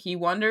fact that he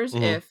wonders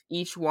if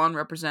each one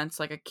represents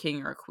like a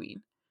king or a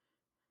queen,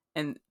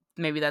 and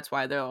maybe that's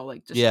why they're all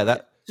like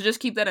destroyed. So just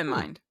keep that in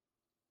mind.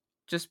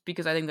 Just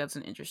because I think that's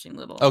an interesting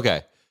little...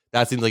 Okay.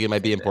 That seems like it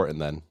might be important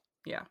then.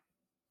 Yeah.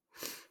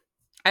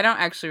 I don't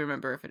actually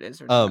remember if it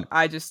is or not.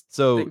 I just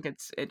think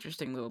it's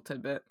interesting little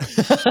tidbit.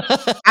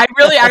 I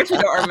really actually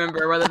don't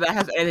remember whether that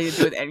has anything to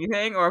do with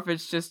anything or if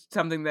it's just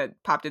something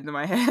that popped into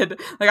my head.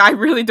 Like, I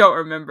really don't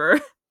remember.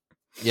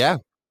 Yeah.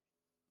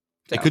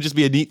 So. It could just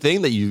be a neat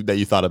thing that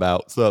you thought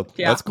about. So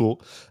that's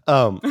cool.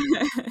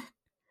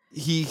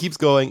 He keeps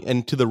going,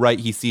 and to the right,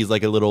 he sees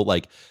like a little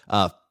like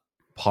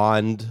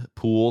pond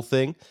pool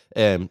thing,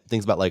 and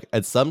thinks about like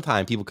at some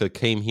time people could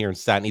came here and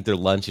sat and eat their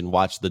lunch and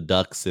watch the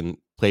ducks and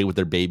play with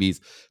their babies,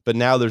 but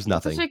now there's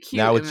nothing.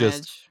 Now it's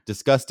just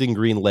disgusting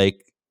green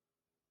lake.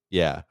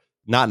 Yeah,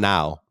 not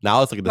now.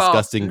 Now it's like a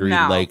disgusting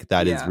green lake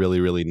that is really,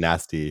 really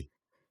nasty.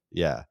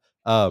 Yeah.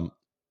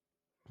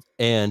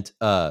 And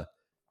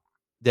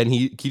then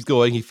he keeps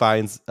going. He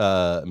finds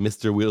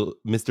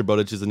Mr.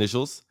 Bowditch's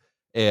initials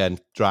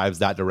and drives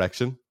that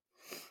direction.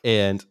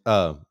 And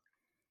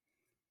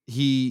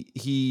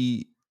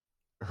he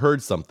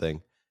heard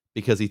something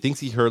because he thinks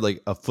he heard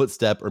like a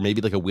footstep or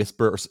maybe like a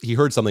whisper, or he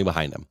heard something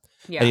behind him.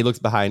 And he looks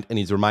behind and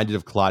he's reminded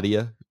of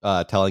Claudia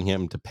telling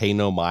him to pay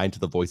no mind to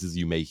the voices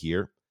you may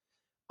hear.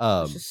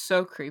 It's just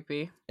so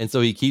creepy. And so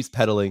he keeps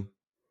pedaling.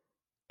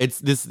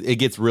 It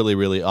gets really,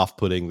 really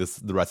off-putting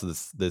the rest of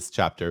this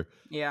chapter.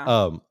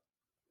 Yeah.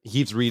 He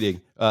keeps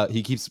reading.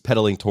 He keeps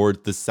pedaling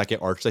towards the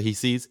second arch that he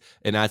sees,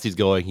 and as he's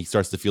going, he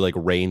starts to feel like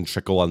rain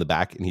trickle on the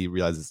back, and he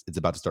realizes it's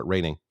about to start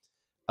raining.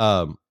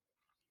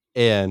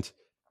 And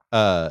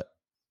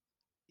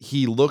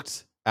he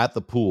looked at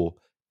the pool,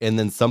 and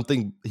then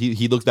something.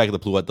 He looks back at the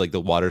pool at like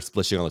the water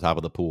splishing on the top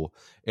of the pool,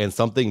 and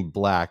something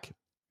black,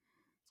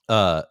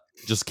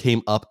 just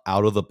came up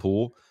out of the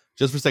pool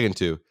just for a second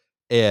too,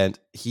 and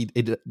he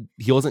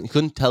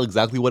couldn't tell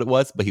exactly what it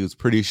was, but he was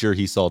pretty sure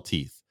he saw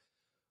teeth.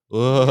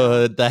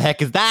 What the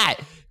heck is that?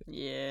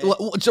 Yeah.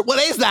 What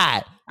is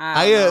that?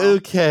 I don't know.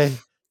 Okay.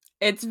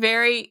 It's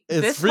very.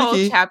 It's this freaky.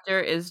 whole chapter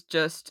is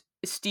just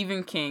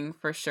Stephen King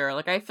for sure.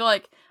 Like I feel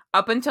like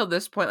up until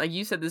this point, like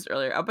you said this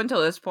earlier, up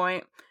until this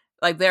point,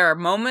 like there are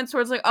moments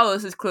where it's like, oh,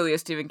 this is clearly a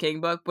Stephen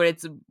King book, but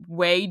it's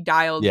way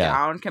dialed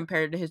down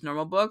compared to his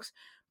normal books.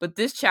 But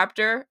this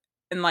chapter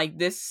and like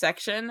this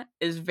section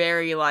is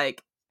very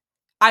like,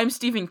 I'm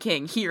Stephen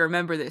King. Here,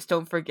 remember this.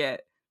 Don't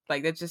forget.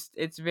 Like that's just.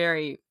 It's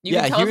very. You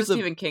can tell it's a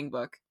Stephen King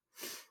book.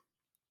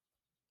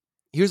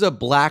 Here's a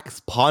black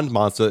pond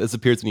monster that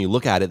disappears when you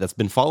look at it that's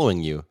been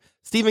following you.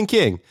 Stephen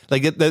King.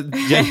 Like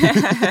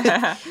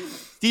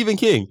Stephen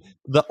King.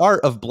 The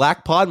art of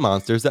black pond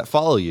monsters that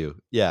follow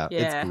you. Yeah,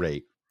 it's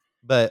great.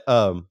 But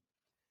the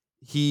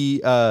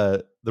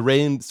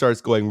rain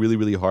starts going really,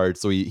 really hard,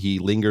 so he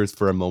lingers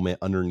for a moment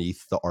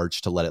underneath the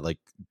arch to let it like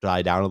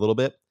die down a little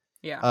bit.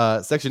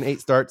 Yeah. Section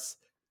 8 starts.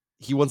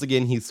 He once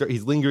again he's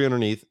lingering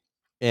underneath,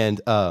 and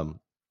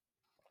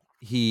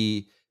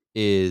he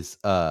is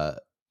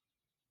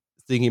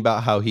thinking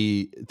about how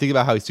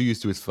he's too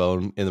used to his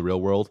phone in the real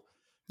world,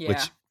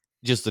 which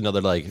just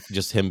another like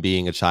just him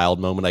being a child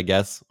moment, I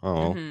guess.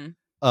 Oh,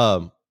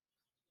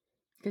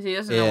 because he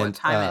doesn't know what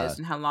time it is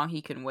and how long he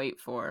can wait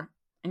for,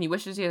 and he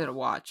wishes he had a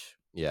watch.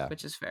 Yeah,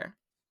 which is fair.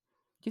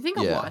 Do you think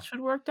a watch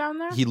would work down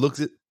there? He looks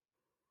at.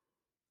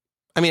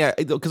 I mean,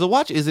 because a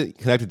watch isn't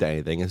connected to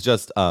anything; it's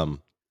just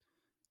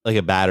like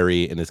a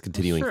battery, and it's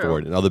continuing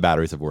forward. And other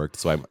batteries have worked,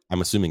 so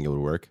I'm assuming it would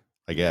work.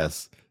 I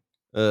guess.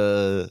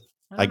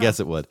 I guess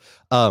it would.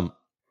 And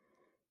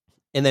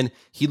then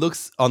he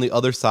looks on the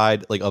other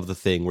side, like of the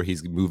thing where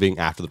he's moving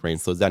after the rain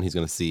slows down. He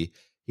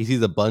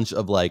sees a bunch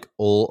of like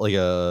old, like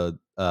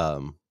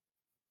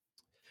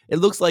it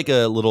looks like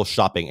a little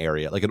shopping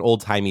area, like an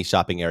old timey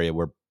shopping area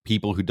where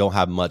people who don't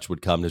have much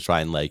would come to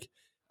try and like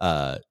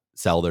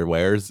sell their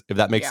wares, if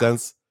that makes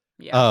sense.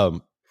 Yeah.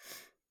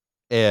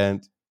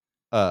 And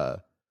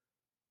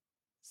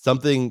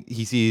something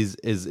he sees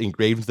is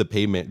engraved into the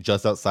pavement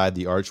just outside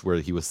the arch where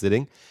he was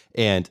sitting.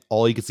 And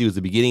all you can see was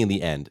the beginning and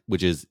the end,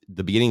 which is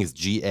the beginning is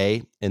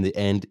GA and the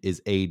end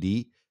is AD.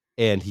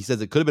 And he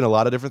says it could have been a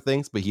lot of different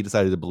things, but he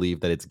decided to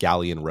believe that it's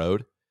Galleon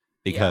Road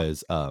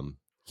because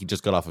he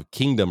just got off of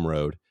Kingdom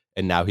Road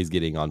and now he's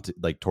getting onto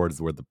like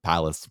towards where the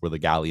palace, where the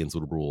Galleons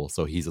would rule.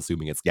 So he's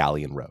assuming it's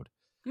Galleon Road.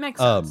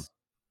 Makes sense.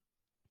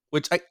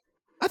 Which I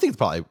think it's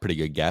probably a pretty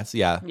good guess.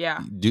 Yeah.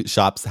 Yeah.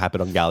 Shops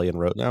happen on Galleon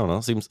Road. I don't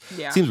know. Seems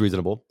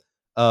reasonable.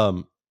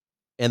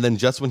 And then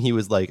just when he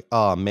was like,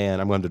 oh man,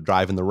 I'm going to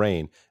drive in the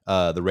rain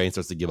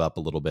starts to give up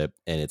a little bit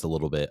and it's a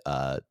little bit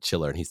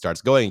chiller and he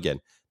starts going again.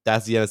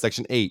 That's the end of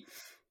section 8.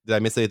 Did I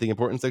miss anything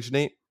important in section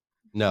 8?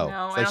 No,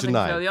 I section don't think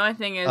 9. so. The only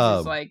thing is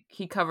like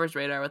he covers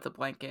Radar with a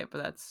blanket,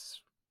 but that's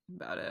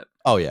about it.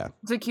 Oh yeah.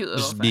 It's a cute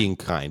little just thing. Being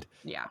kind.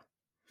 Yeah.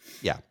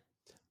 Yeah.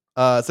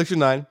 Section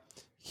 9,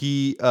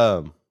 he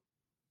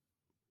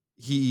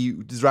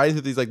is riding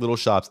through these like little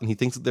shops and he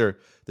thinks that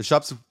the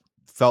shops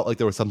felt like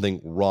there was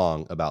something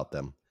wrong about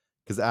them.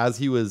 Because as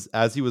he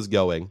was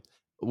going,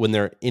 when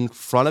they're in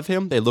front of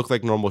him, they look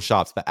like normal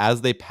shops. But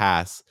as they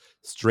pass,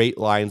 straight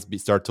lines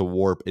start to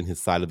warp in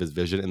his side of his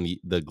vision. And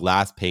the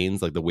glass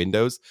panes, like the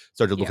windows,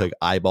 start to look like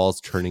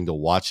eyeballs turning to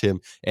watch him.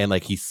 And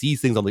like he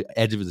sees things on the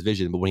edge of his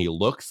vision. But when he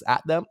looks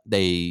at them,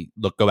 they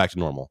go back to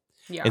normal.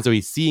 Yeah. And so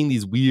he's seeing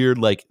these weird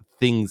like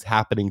things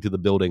happening to the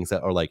buildings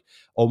that are like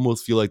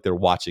almost feel like they're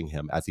watching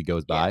him as he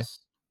goes by.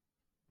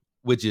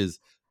 Which is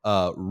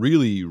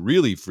really,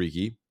 really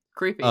freaky.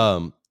 Creepy.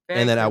 And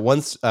then at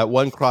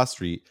one cross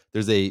street,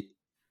 there's a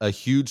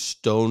huge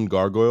stone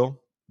gargoyle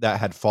that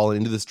had fallen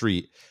into the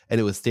street, and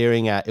it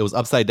was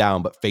upside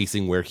down but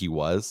facing where he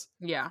was.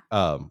 Yeah.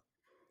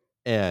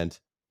 And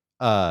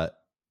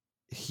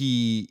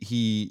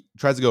he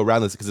tries to go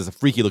around this because it's a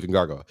freaky looking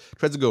gargoyle.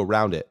 Tries to go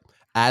around it.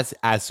 As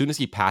soon as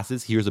he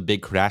passes, he hears a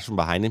big crash from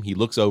behind him. He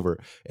looks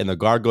over, and the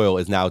gargoyle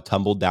is now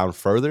tumbled down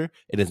further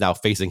and is now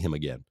facing him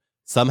again.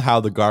 Somehow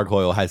the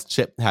gargoyle has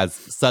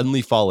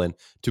suddenly fallen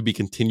to be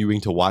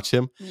continuing to watch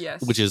him,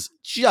 which is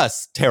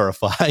just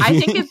terrifying. I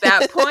think at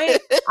that point,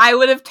 I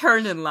would have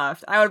turned and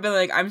left. I would have been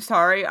like, I'm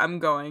sorry, I'm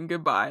going,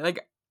 goodbye.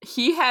 Like,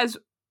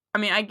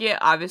 I get,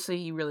 obviously,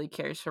 he really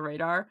cares for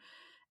Radar,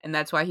 and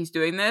that's why he's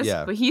doing this,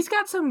 but he's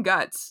got some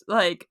guts.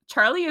 Like,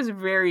 Charlie is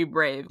very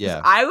brave.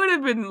 Yeah. I would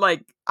have been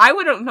like,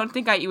 don't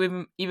think I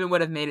even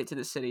would have made it to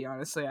the city,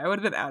 honestly. I would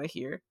have been out of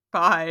here.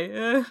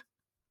 Bye.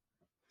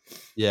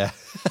 Yeah.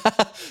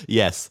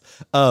 Yes.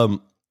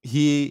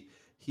 He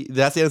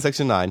that's the end of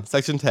section 9.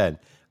 Section 10.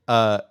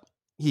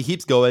 He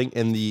keeps going,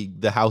 and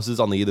the houses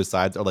on the either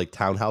sides are like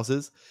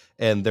townhouses,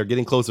 and they're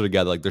getting closer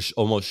together. Like they're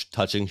almost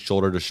touching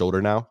shoulder to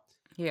shoulder now.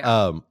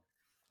 Yeah.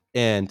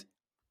 And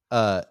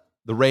the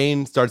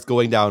rain starts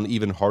going down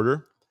even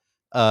harder.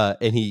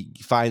 And he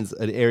finds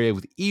an area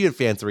with even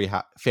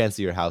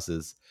fancier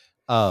houses.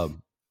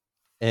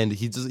 And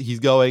he's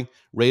going.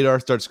 Radar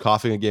starts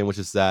coughing again, which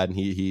is sad, and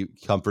he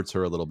comforts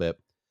her a little bit.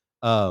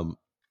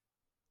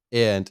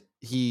 And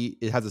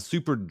it has a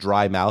super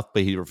dry mouth,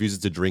 but he refuses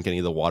to drink any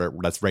of the water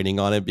that's raining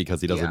on it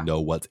because he doesn't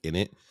know what's in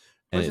it.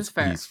 and Which is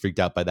fair. he's freaked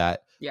out by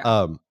that.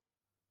 Yeah.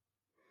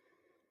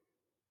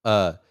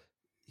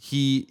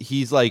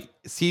 He's like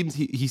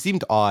he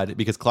seemed odd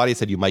because Claudia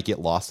said you might get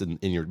lost in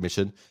your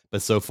mission,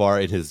 but so far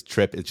in his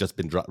trip it's just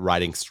been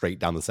riding straight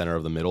down the center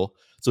of the middle.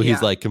 So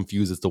he's Yeah. like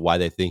confused as to why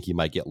they think he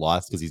might get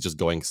lost because he's just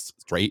going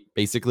straight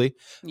basically.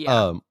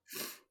 Yeah.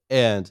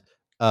 And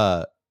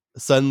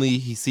suddenly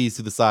he sees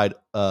to the side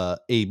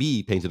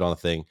AB painted on a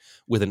thing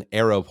with an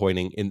arrow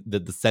pointing in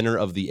the center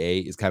of the A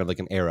is kind of like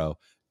an arrow,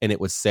 and it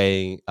was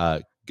saying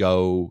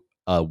go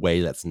a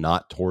way that's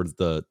not towards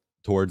the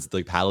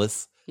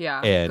palace.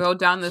 Yeah. And go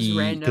down this he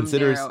random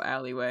considers- narrow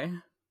alleyway.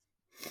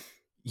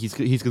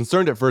 He's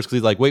concerned at first because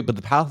he's like, wait, but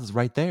the palace is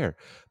right there.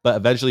 But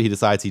eventually he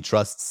decides he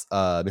trusts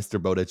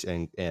Mr. Bowditch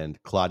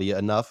and Claudia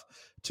enough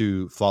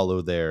to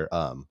follow their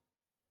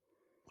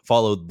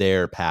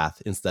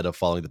path instead of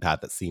following the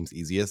path that seems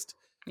easiest.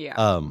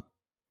 Yeah.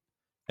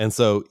 And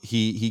so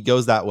he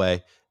goes that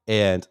way,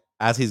 and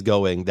as he's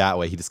going that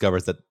way, he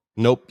discovers that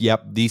nope,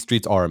 yep, these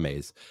streets are a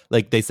maze.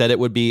 Like they said it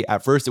would be.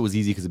 At first it was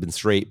easy because it's been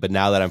straight, but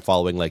now that I'm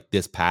following like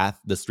this path,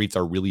 the streets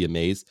are really a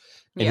maze.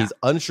 And he's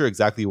unsure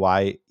exactly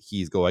why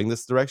he's going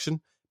this direction,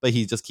 but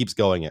he just keeps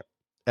going it.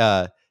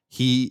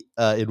 He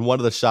in one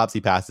of the shops he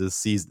passes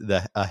sees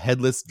a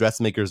headless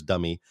dressmaker's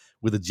dummy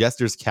with a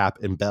jester's cap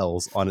and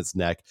bells on its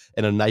neck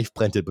and a knife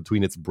planted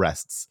between its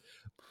breasts.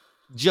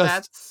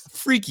 Just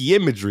freaky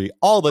imagery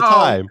all the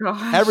time.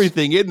 Gosh.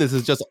 Everything in this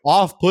is just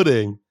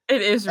off-putting.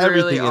 It is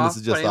Everything really in this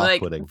is just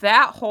off-putting. Like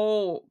that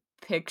whole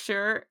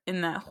picture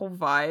and that whole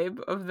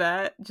vibe of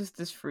that just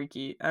is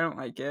freaky. I don't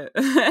like it.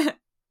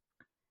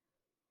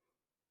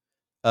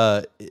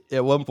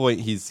 At one point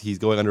he's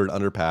going under an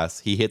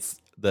underpass. He hits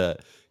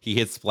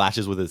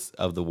splashes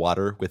of the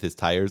water with his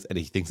tires, and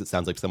he thinks it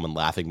sounds like someone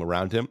laughing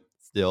around him.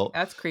 Still,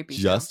 that's creepy.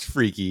 Just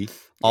freaky.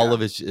 All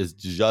of it is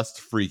just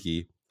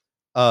freaky.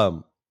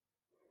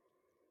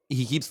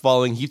 He keeps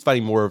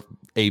finding more of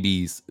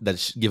ABs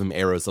that give him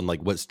arrows on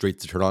like what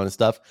streets to turn on and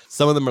stuff.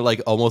 Some of them are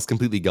like almost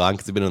completely gone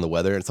because they've been in the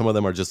weather, and some of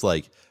them are just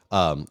like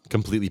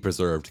completely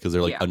preserved because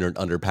they're like under an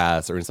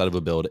underpass or inside of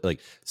a building. Like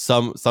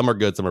some are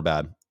good, some are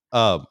bad.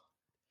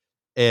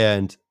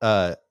 And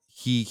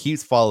he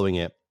keeps following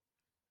it,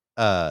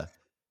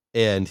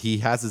 and he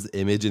has this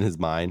image in his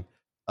mind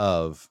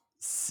of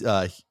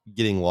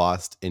getting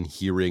lost and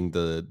hearing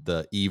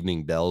the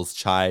evening bells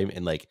chime,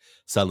 and like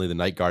suddenly the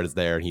night guard is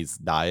there and he's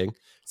dying.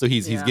 So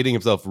he's getting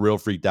himself real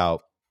freaked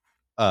out.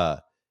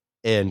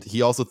 And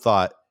he also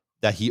thought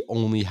that he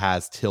only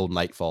has till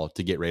nightfall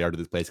to get Radar to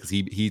this place because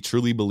he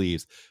truly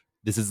believes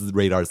this is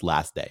Radar's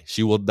last day.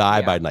 She will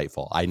die by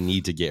nightfall. I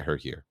need to get her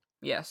here.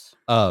 Yes.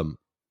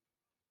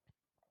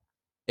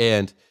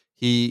 And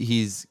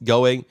he's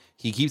going.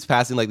 He keeps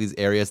passing like these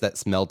areas that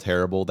smell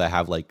terrible, that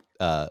have like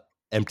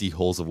empty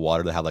holes of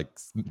water that have like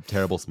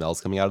terrible smells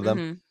coming out of them.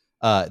 Mm-hmm.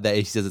 That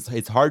he says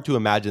it's hard to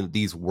imagine that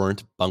these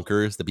weren't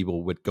bunkers that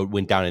people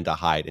went down in to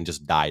hide and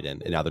just died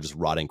in, and now they're just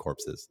rotting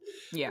corpses.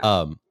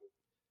 Yeah.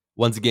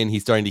 Once again,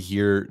 he's starting to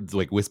hear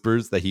like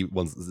whispers that he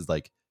once is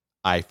like,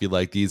 I feel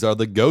like these are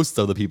the ghosts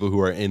of the people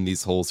who are in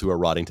these holes who are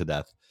rotting to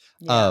death.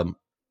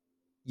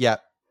 Yeah.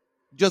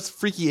 Just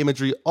freaky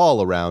imagery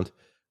all around.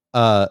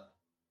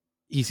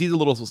 He sees a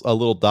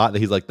little dot that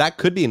he's like, that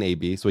could be an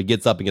AB. So he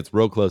gets up and gets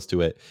real close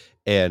to it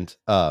and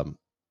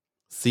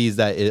sees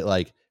that it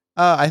like,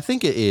 I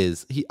think it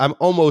is. I'm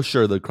almost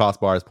sure the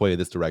crossbar is pointing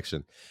this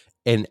direction.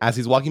 And as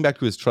he's walking back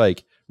to his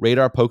trike,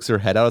 Radar pokes her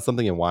head out of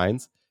something and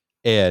whines.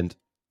 And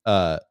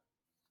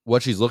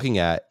what she's looking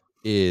at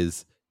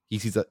is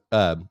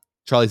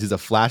Charlie sees a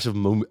flash of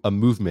a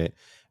movement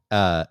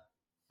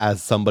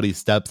as somebody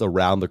steps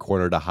around the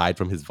corner to hide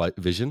from his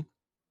vision.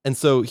 And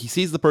so he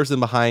sees the person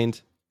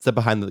step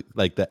behind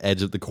the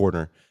edge of the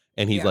corner,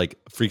 and he's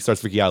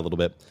starts freaking out a little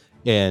bit.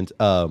 And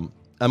I'm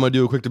going to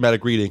do a quick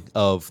dramatic reading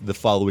of the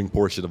following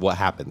portion of what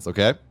happens,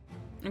 okay?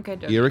 Okay,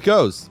 Here it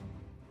goes.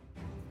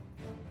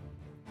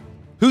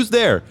 Who's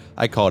there?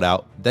 I called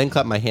out, then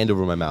clapped my hand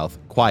over my mouth.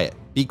 Quiet.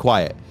 Be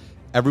quiet.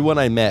 Everyone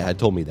I met had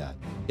told me that.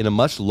 In a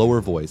much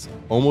lower voice,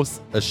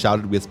 almost a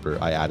shouted whisper,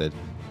 I added,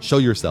 show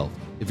yourself.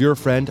 If you're a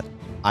friend,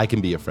 I can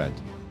be a friend.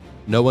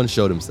 No one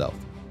showed himself.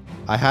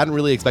 I hadn't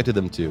really expected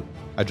them to.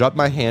 I dropped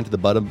my hand to the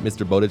butt of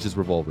Mr. Bowditch's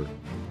revolver.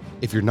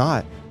 If you're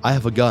not, I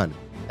have a gun,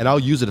 and I'll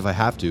use it if I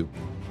have to.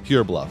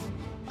 Pure bluff.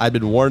 I'd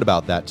been warned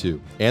about that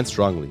too, and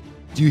strongly.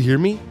 Do you hear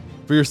me?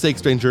 For your sake,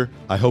 stranger,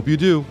 I hope you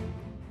do.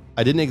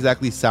 I didn't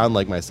exactly sound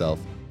like myself,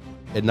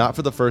 and not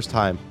for the first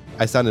time.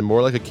 I sounded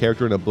more like a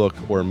character in a book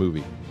or a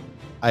movie.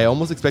 I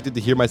almost expected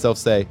to hear myself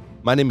say,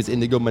 my name is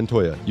Indigo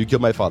Montoya. You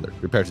killed my father.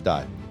 Prepare to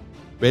die.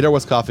 Radar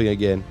was coughing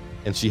again,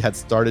 and she had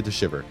started to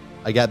shiver.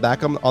 I got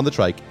back on the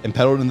trike and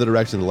pedaled in the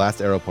direction the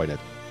last arrow pointed.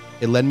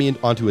 It led me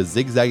onto a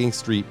zigzagging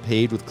street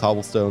paved with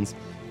cobblestones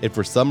and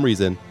for some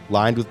reason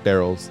lined with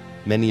barrels,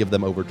 many of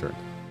them overturned.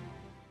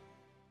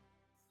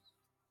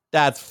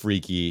 That's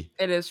freaky.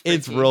 It is freaky.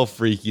 It's real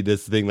freaky,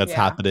 this thing that's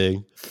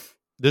happening.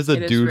 There's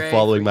a dude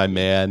following my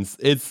mans.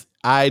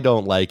 I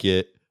don't like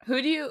it.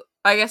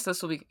 I guess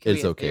this will be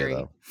it's okay theory.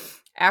 though.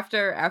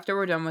 After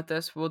we're done with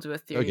this, we'll do a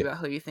theory about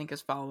who you think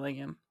is following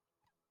him.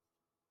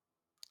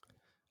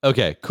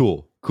 Okay,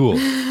 cool.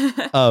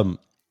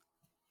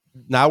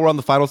 Now we're on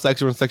the final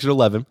section, on section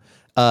 11.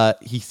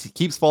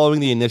 Keeps following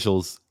the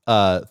initials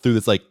through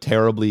this like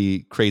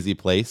terribly crazy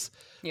place.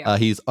 Yeah.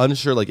 He's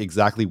unsure like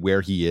exactly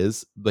where he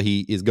is, but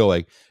he is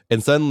going.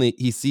 And suddenly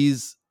he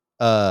sees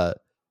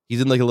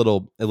he's in like a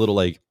little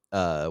like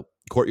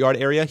courtyard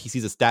area. He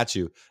sees a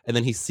statue, and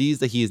then he sees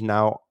that he is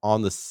now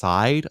on the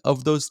side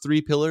of those three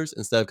pillars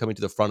instead of coming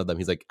to the front of them.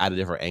 He's like at a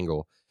different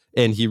angle.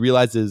 And he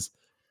realizes,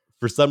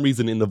 for some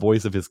reason, in the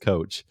voice of his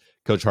Coach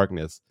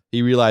Harkness,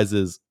 he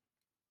realizes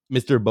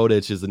Mr.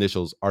 Bowditch's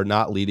initials are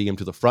not leading him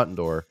to the front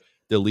door.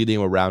 They're leading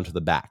him around to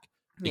the back.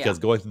 Because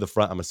going through the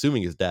front, I'm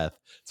assuming, is death.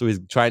 So he's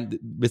trying.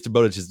 Mr.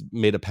 Bowditch has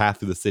made a path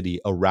through the city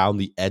around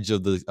the edge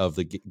of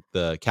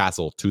the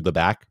castle to the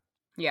back.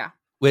 Yeah.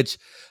 Which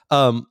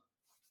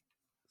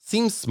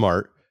seems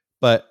smart,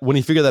 but when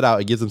he figured that out,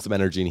 it gives him some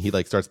energy, and he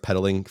like starts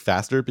pedaling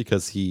faster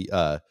because he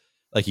kind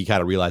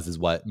of realizes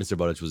what Mr.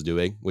 Bowditch was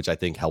doing, which I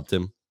think helped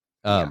him.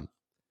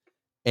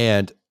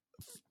 And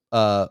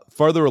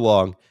farther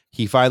along,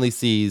 he finally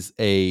sees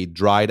a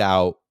dried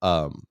out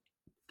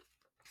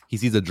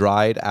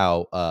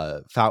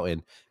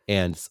fountain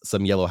and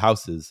some yellow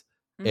houses,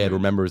 and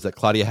remembers that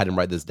Claudia had him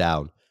write this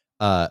down,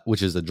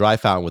 which is a dry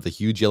fountain with a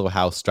huge yellow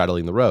house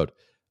straddling the road.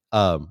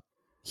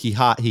 He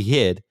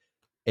hid,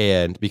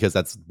 and because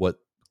that's what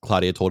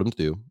Claudia told him to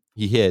do,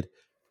 he hid.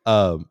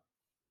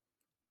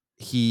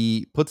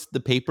 He puts the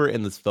paper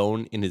and this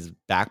phone in his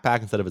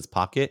backpack instead of his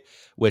pocket,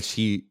 which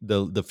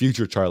the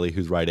future Charlie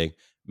who's writing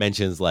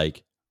mentions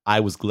like, I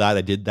was glad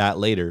I did that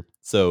later.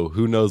 So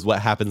who knows what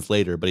happens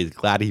later, but he's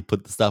glad he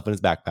put the stuff in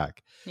his backpack.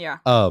 Yeah.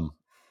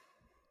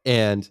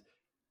 And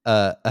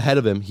ahead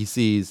of him, he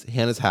sees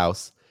Hannah's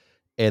house,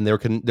 and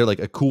they're like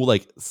a cool,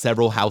 like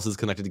several houses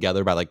connected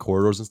together by like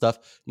corridors and stuff.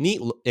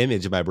 Neat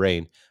image in my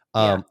brain.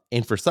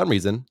 And for some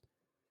reason,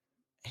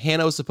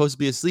 Hannah was supposed to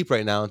be asleep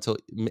right now until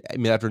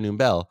mid-afternoon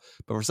bell,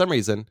 but for some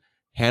reason,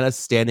 Hannah's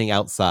standing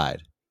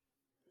outside,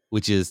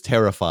 which is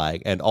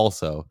terrifying, and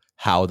also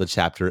how the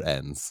chapter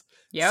ends.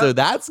 Yeah. So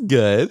that's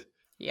good.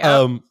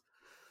 Yeah.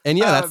 And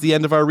yeah, that's the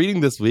end of our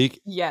reading this week.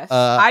 Yes.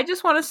 I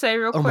just want to say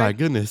real quick. Oh my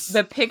goodness.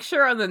 The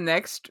picture on the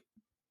next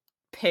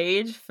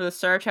page for the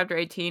start of chapter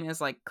 18 is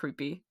like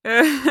creepy.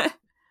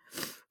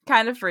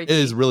 Kind of freaky. It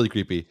is really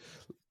creepy.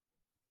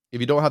 If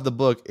you don't have the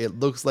book, it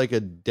looks like a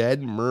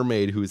dead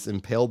mermaid who's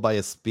impaled by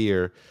a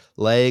spear,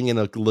 laying in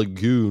a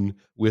lagoon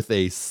with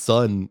a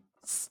sun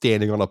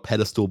standing on a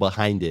pedestal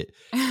behind it.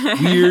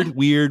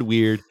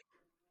 Weird.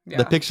 Yeah.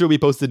 The picture will be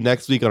posted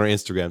next week on our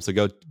Instagram, so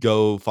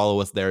go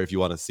follow us there if you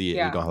want to see it.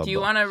 Yeah. Do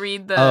you want to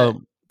read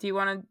the? Do you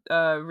want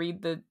to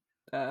read the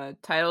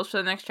titles for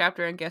the next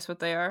chapter and guess what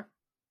they are?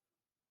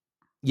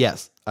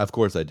 Yes, of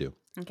course I do.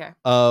 Okay.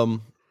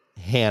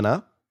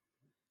 Hannah.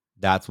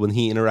 That's when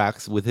he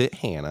interacts with it.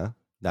 Hannah.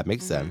 That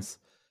makes sense.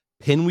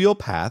 Pinwheel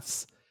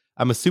Paths.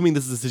 I'm assuming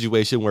this is a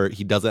situation where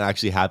he doesn't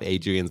actually have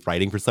Adrian's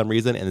writing for some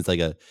reason, and it's like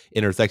a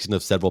intersection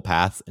of several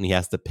paths, and he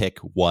has to pick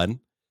one.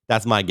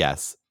 That's my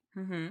guess.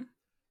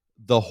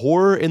 The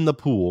Horror in the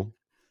Pool.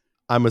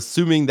 I'm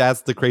assuming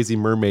that's the crazy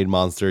mermaid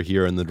monster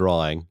here in the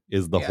drawing,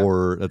 is the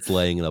horror that's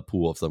laying in a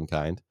pool of some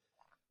kind.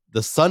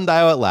 The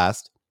Sundial at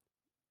Last.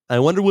 I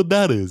wonder what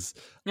that is.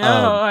 No,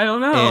 I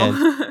don't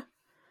know.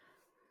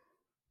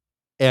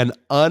 And An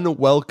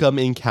Unwelcome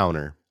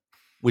Encounter,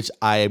 which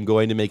I am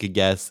going to make a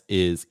guess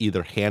is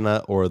either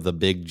Hannah or the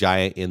big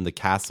giant in the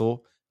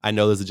castle. I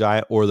know there's a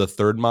giant, or the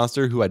third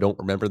monster who I don't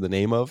remember the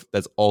name of.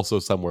 That's also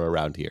somewhere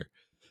around here.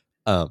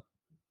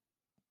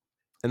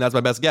 And that's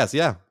my best guess.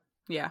 Yeah.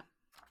 Yeah.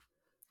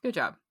 Good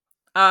job.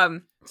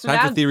 So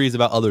time for theories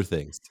about other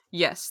things.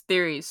 Yes,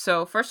 theories.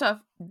 So first off,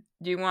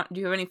 do you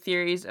have any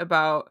theories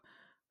about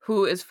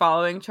who is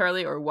following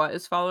Charlie or what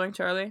is following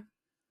Charlie?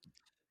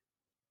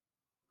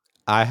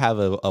 I have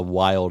a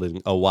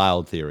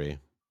wild theory.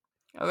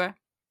 Okay.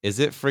 Is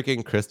it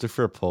freaking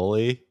Christopher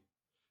Polly?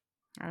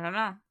 I don't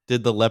know.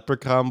 Did the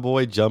leprechaun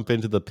boy jump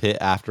into the pit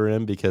after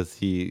him because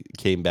he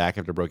came back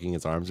after breaking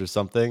his arms or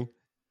something?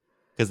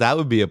 Because that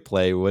would be a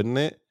play, wouldn't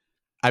it?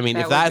 I mean,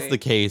 if that's the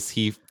case,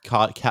 he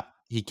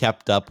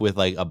kept up with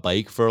like a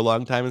bike for a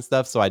long time and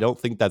stuff, so I don't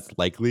think that's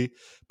likely.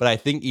 But I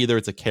think either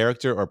it's a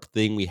character or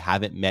thing we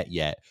haven't met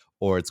yet,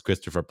 or it's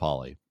Christopher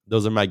Polly.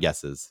 Those are my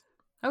guesses.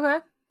 Okay.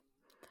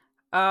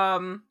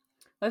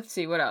 Let's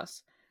see, what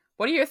else?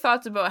 What are your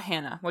thoughts about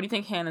Hannah? What do you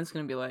think Hannah's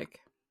going to be like?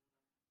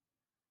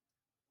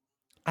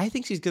 I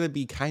think she's going to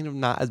be kind of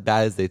not as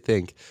bad as they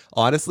think.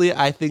 Honestly,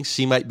 I think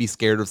she might be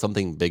scared of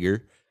something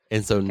bigger,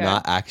 and so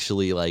not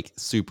actually like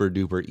super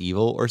duper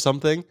evil or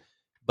something.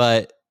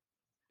 But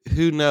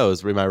who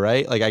knows? Am I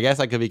right? Like, I guess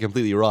I could be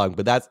completely wrong,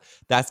 but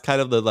that's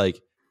kind of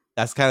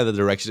the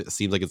direction it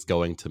seems like it's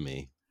going to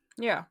me.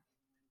 Yeah.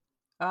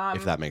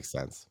 If that makes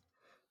sense.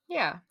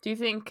 Yeah. Do you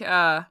think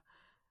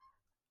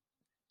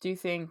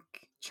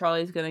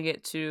Charlie's gonna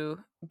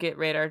get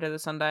Radar to the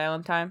Sundial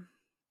in time?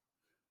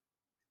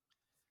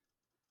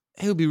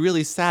 It would be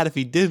really sad if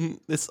he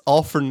didn't. It's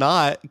all for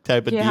naught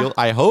type of deal.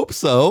 I hope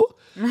so.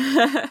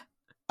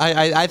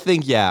 I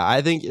think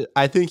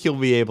he'll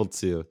be able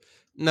to.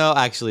 No,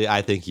 actually,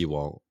 I think he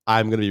won't.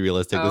 I'm gonna be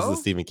realistic. This is a Oh?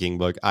 Stephen King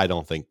book. I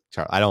don't think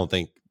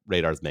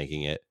Radar's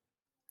making it.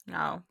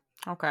 No.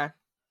 Okay.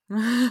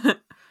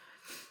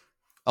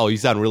 Oh, you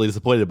sound really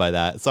disappointed by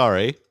that.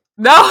 Sorry.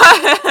 No.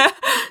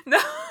 No.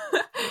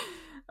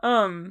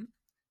 Um.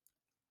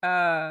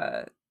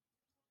 Uh.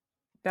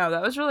 No,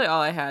 that was really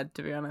all I had,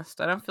 to be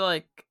honest. I don't feel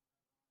like,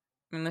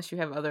 unless you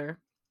have other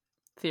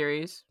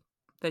theories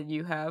that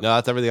you have. No,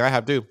 that's everything I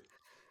have too.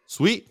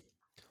 Sweet.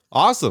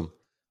 Awesome.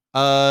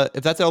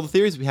 If that's all the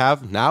theories we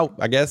have, now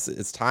I guess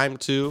it's time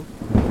to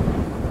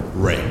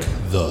Rank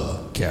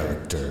the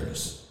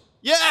characters.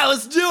 Yeah,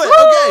 let's do it. Woo!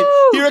 Okay,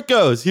 here it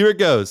goes. Here it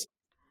goes.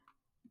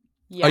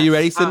 Yes. Are you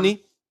ready,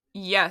 Sydney?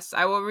 Yes,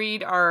 I will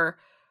read our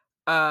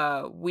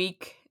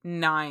week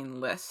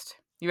 9 list.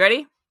 You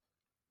ready?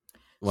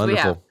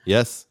 Wonderful. So we have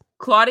Yes.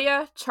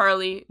 Claudia,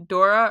 Charlie,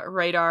 Dora,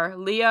 Radar,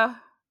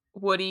 Leah,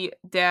 Woody,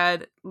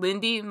 Dad,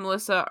 Lindy,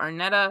 Melissa,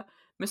 Arnetta,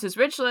 Mrs.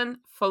 Richland,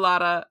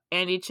 Falada,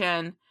 Andy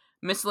Chen,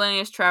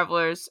 Miscellaneous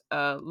Travelers,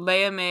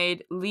 Leia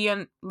Maid,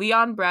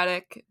 Leon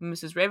Braddock,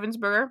 Mrs.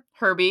 Ravensburger,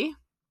 Herbie,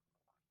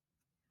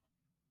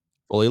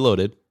 Fully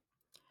loaded.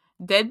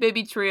 Dead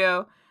Baby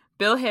Trio,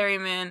 Bill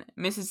Harriman,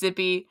 Mrs.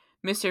 Zippy,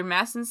 Mr.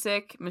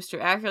 Massensick,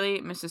 Mr.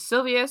 Ackerley, Mrs.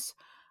 Silvius,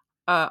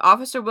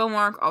 Officer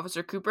Wilmark,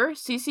 Officer Cooper,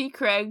 CC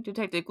Craig,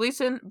 Detective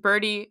Gleason,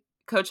 Birdie,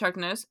 Coach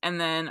Harkness,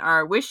 and then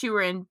our Wish You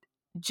Were in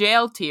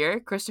Jail tier,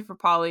 Christopher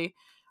Polly,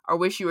 our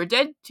Wish You Were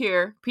Dead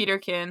tier,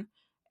 Peterkin,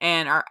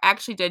 and our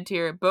Actually Dead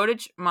tier,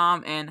 Bowditch,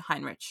 Mom, and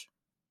Heinrich.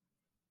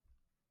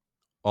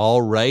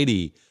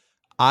 Alrighty.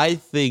 I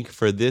think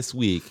for this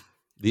week,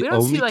 the We don't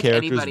only see like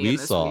characters anybody we in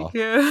this saw,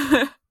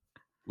 week.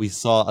 we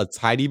saw a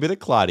tiny bit of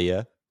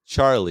Claudia,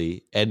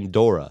 Charlie, and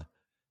Dora,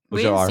 We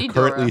which didn't are our see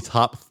currently Dora.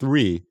 top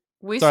 3.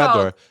 We Sorry, not saw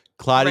Dora.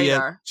 Claudia,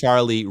 Radar.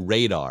 Charlie,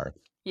 Radar.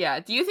 Yeah,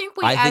 do you think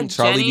we I add think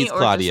Charlie Jenny beats or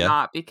Claudia. just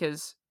not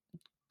because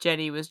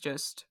Jenny was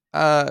just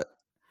Like,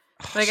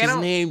 I she's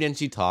don't- named and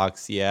she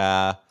talks.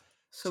 Yeah.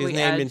 so She's we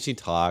named add and she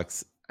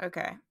talks.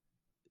 okay.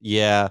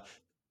 Yeah.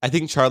 I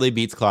think Charlie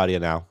beats Claudia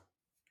now.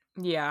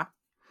 Yeah.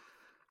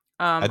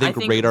 I think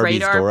Radar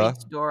beats Dora.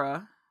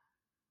 Dora.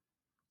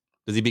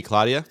 Does he beat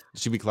Claudia?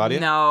 Does she beat Claudia?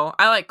 No,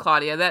 I like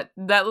Claudia. That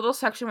little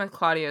section with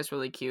Claudia is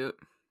really cute.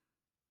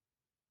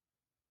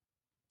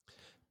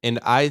 And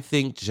I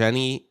think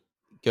Jenny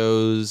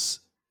goes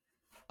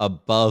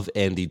above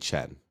Andy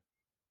Chen.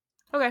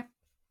 Okay.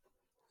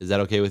 Is that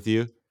okay with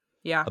you?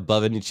 Yeah,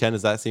 Above Andy Chen,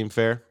 does that seem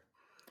fair?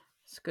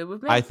 it's good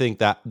with me. I think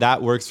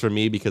that works for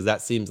me because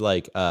that seems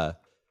like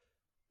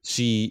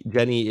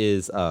Jenny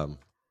is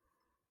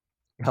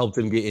helped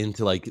him get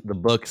into like the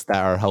books that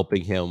are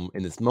helping him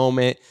in this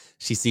moment.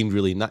 She seemed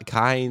really not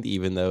kind,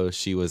 even though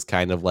she was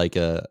kind of like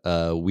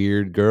a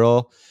weird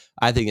girl.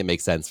 I think it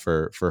makes sense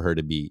for her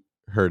to be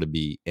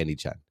Andy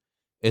Chen.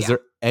 Is there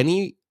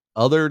any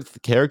other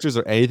characters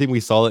or anything we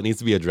saw that needs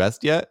to be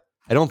addressed yet?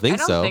 I don't think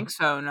so. I don't think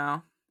so,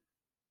 no.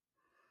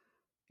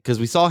 Because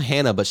we saw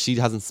Hannah, but she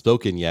hasn't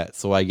spoken yet.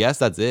 So I guess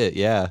that's it.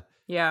 Yeah.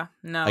 Yeah,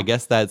 no. I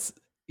guess it's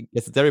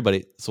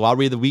everybody. So I'll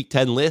read the week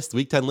 10 list.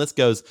 Week 10 list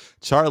goes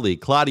Charlie,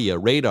 Claudia,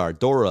 Radar,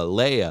 Dora,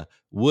 Leia,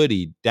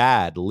 Woody,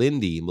 Dad,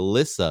 Lindy,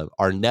 Melissa,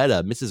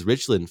 Arnetta, Mrs.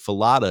 Richland,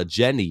 Falada,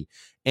 Jenny,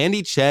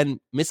 Andy Chen,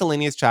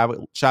 Miscellaneous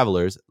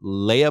Travelers,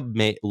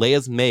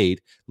 Leia's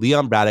Maid,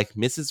 Leon Braddock,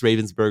 Mrs.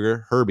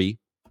 Ravensburger, Herbie,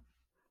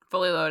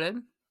 Fully loaded.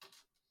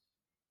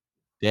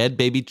 Dead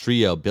Baby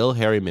Trio, Bill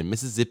Harriman,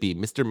 Mrs. Zippy,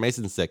 Mr.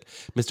 Masonsick,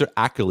 Mr.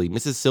 Ackerley,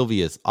 Mrs.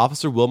 Silvius,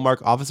 Officer Wilmark,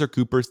 Officer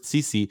Cooper,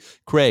 CC,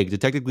 Craig,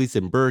 Detective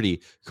Gleason,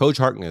 Birdie, Coach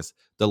Harkness,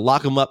 the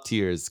Lock 'em Up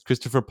tiers,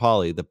 Christopher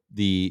Polly,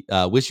 the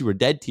Wish You Were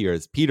Dead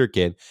tiers,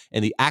 Peterkin,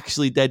 and the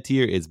Actually Dead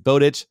tier is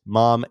Bowditch,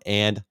 Mom,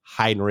 and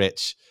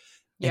Heinrich.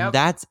 Yep. And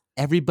that's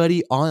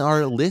everybody on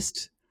our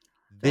list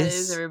That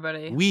is this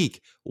everybody.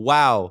 week.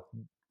 Wow.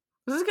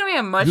 This is gonna be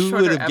a much Who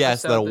shorter would have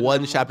guessed that a episode than one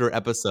normal. chapter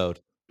episode?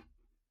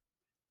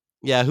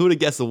 Yeah, who would have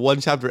guessed the one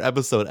chapter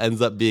episode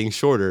ends up being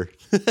shorter?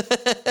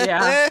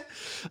 Yeah.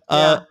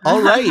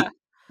 All right.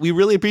 We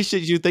really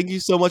appreciate you. Thank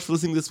you so much for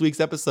listening to this week's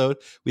episode.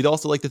 We'd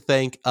also like to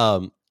thank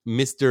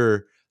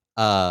Mr.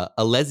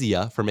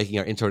 Alesia for making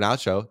our intro and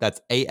outro. That's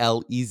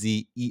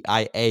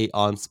ALEZEIA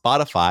on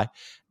Spotify.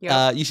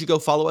 Yep. You should go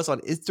follow us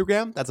on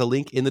Instagram. That's a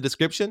link in the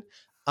description.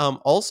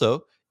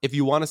 Also, if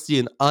you want to see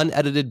an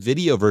unedited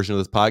video version of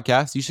this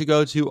podcast, you should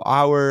go to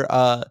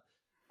our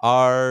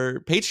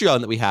Patreon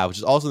that we have, which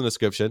is also in the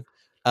description,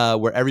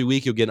 where every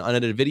week you'll get an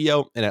unedited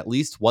video, and at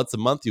least once a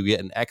month you'll get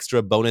an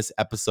extra bonus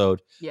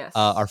episode. Yes.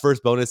 Our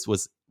first bonus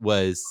was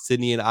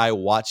Sydney and I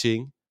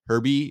watching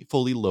Herbie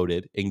Fully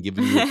Loaded and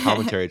giving you a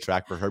commentary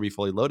track for Herbie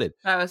Fully Loaded.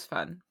 That was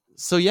fun.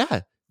 So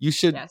yeah, you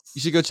should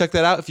go check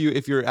that out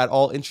if you're at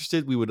all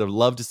interested. We would have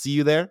loved to see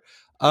you there.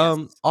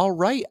 Yes. All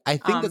right, I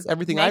think that's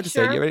everything I have to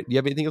say. Do you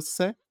have anything else to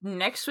say?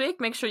 Next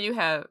week, make sure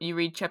you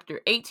read chapter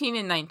 18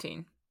 and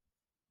 19.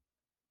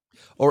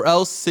 Or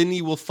else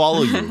Sydney will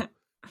follow you.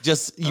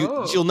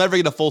 She'll never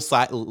get a full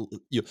sight.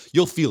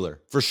 You'll feel her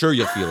for sure.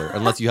 You'll feel her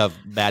unless you have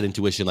bad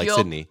intuition like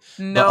Sydney.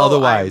 No, but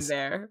otherwise, I'm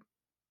there.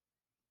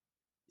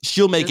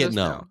 She'll make You'll it just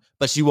known, know.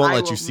 but she won't I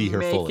let you see her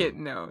make fully. it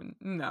known.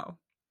 No.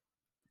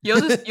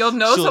 You'll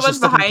know She'll someone's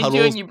step in behind you and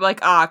puddles. you'll be like,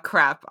 ah,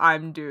 crap,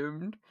 I'm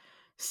doomed.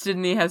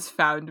 Sydney has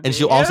found me. And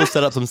she'll also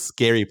set up some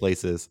scary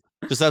places.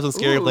 She'll set up some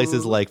scary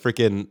places Ooh. like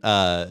freaking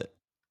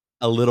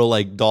a little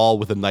like doll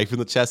with a knife in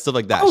the chest, stuff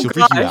like that. Oh, She'll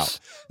freak you out. gosh.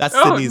 That's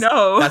Oh, Sydney's.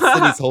 no. That's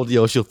Sydney's whole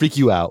deal. She'll freak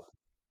you out.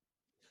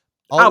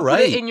 I'll All right.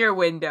 put it in your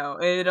window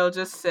and it'll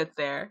just sit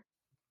there.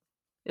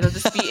 It'll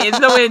just be in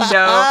the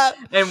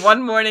window. And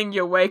one morning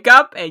you'll wake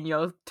up and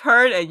you'll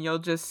turn and you'll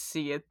just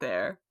see it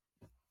there.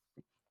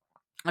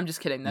 I'm just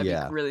kidding. That'd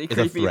be really it's a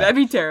creepy. threat. That'd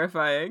be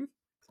terrifying.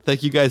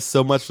 Thank you guys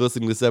so much for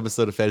listening to this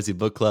episode of Fantasy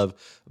Book Club.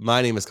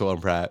 My name is Colin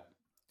Pratt.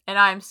 And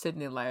I'm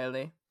Sydney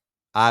Lyerly.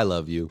 I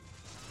love you.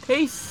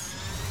 Peace.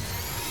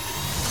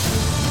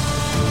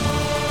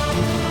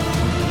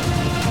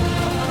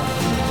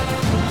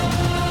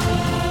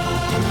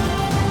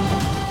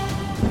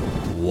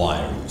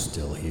 Why are you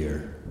still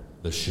here?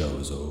 The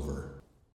show's over.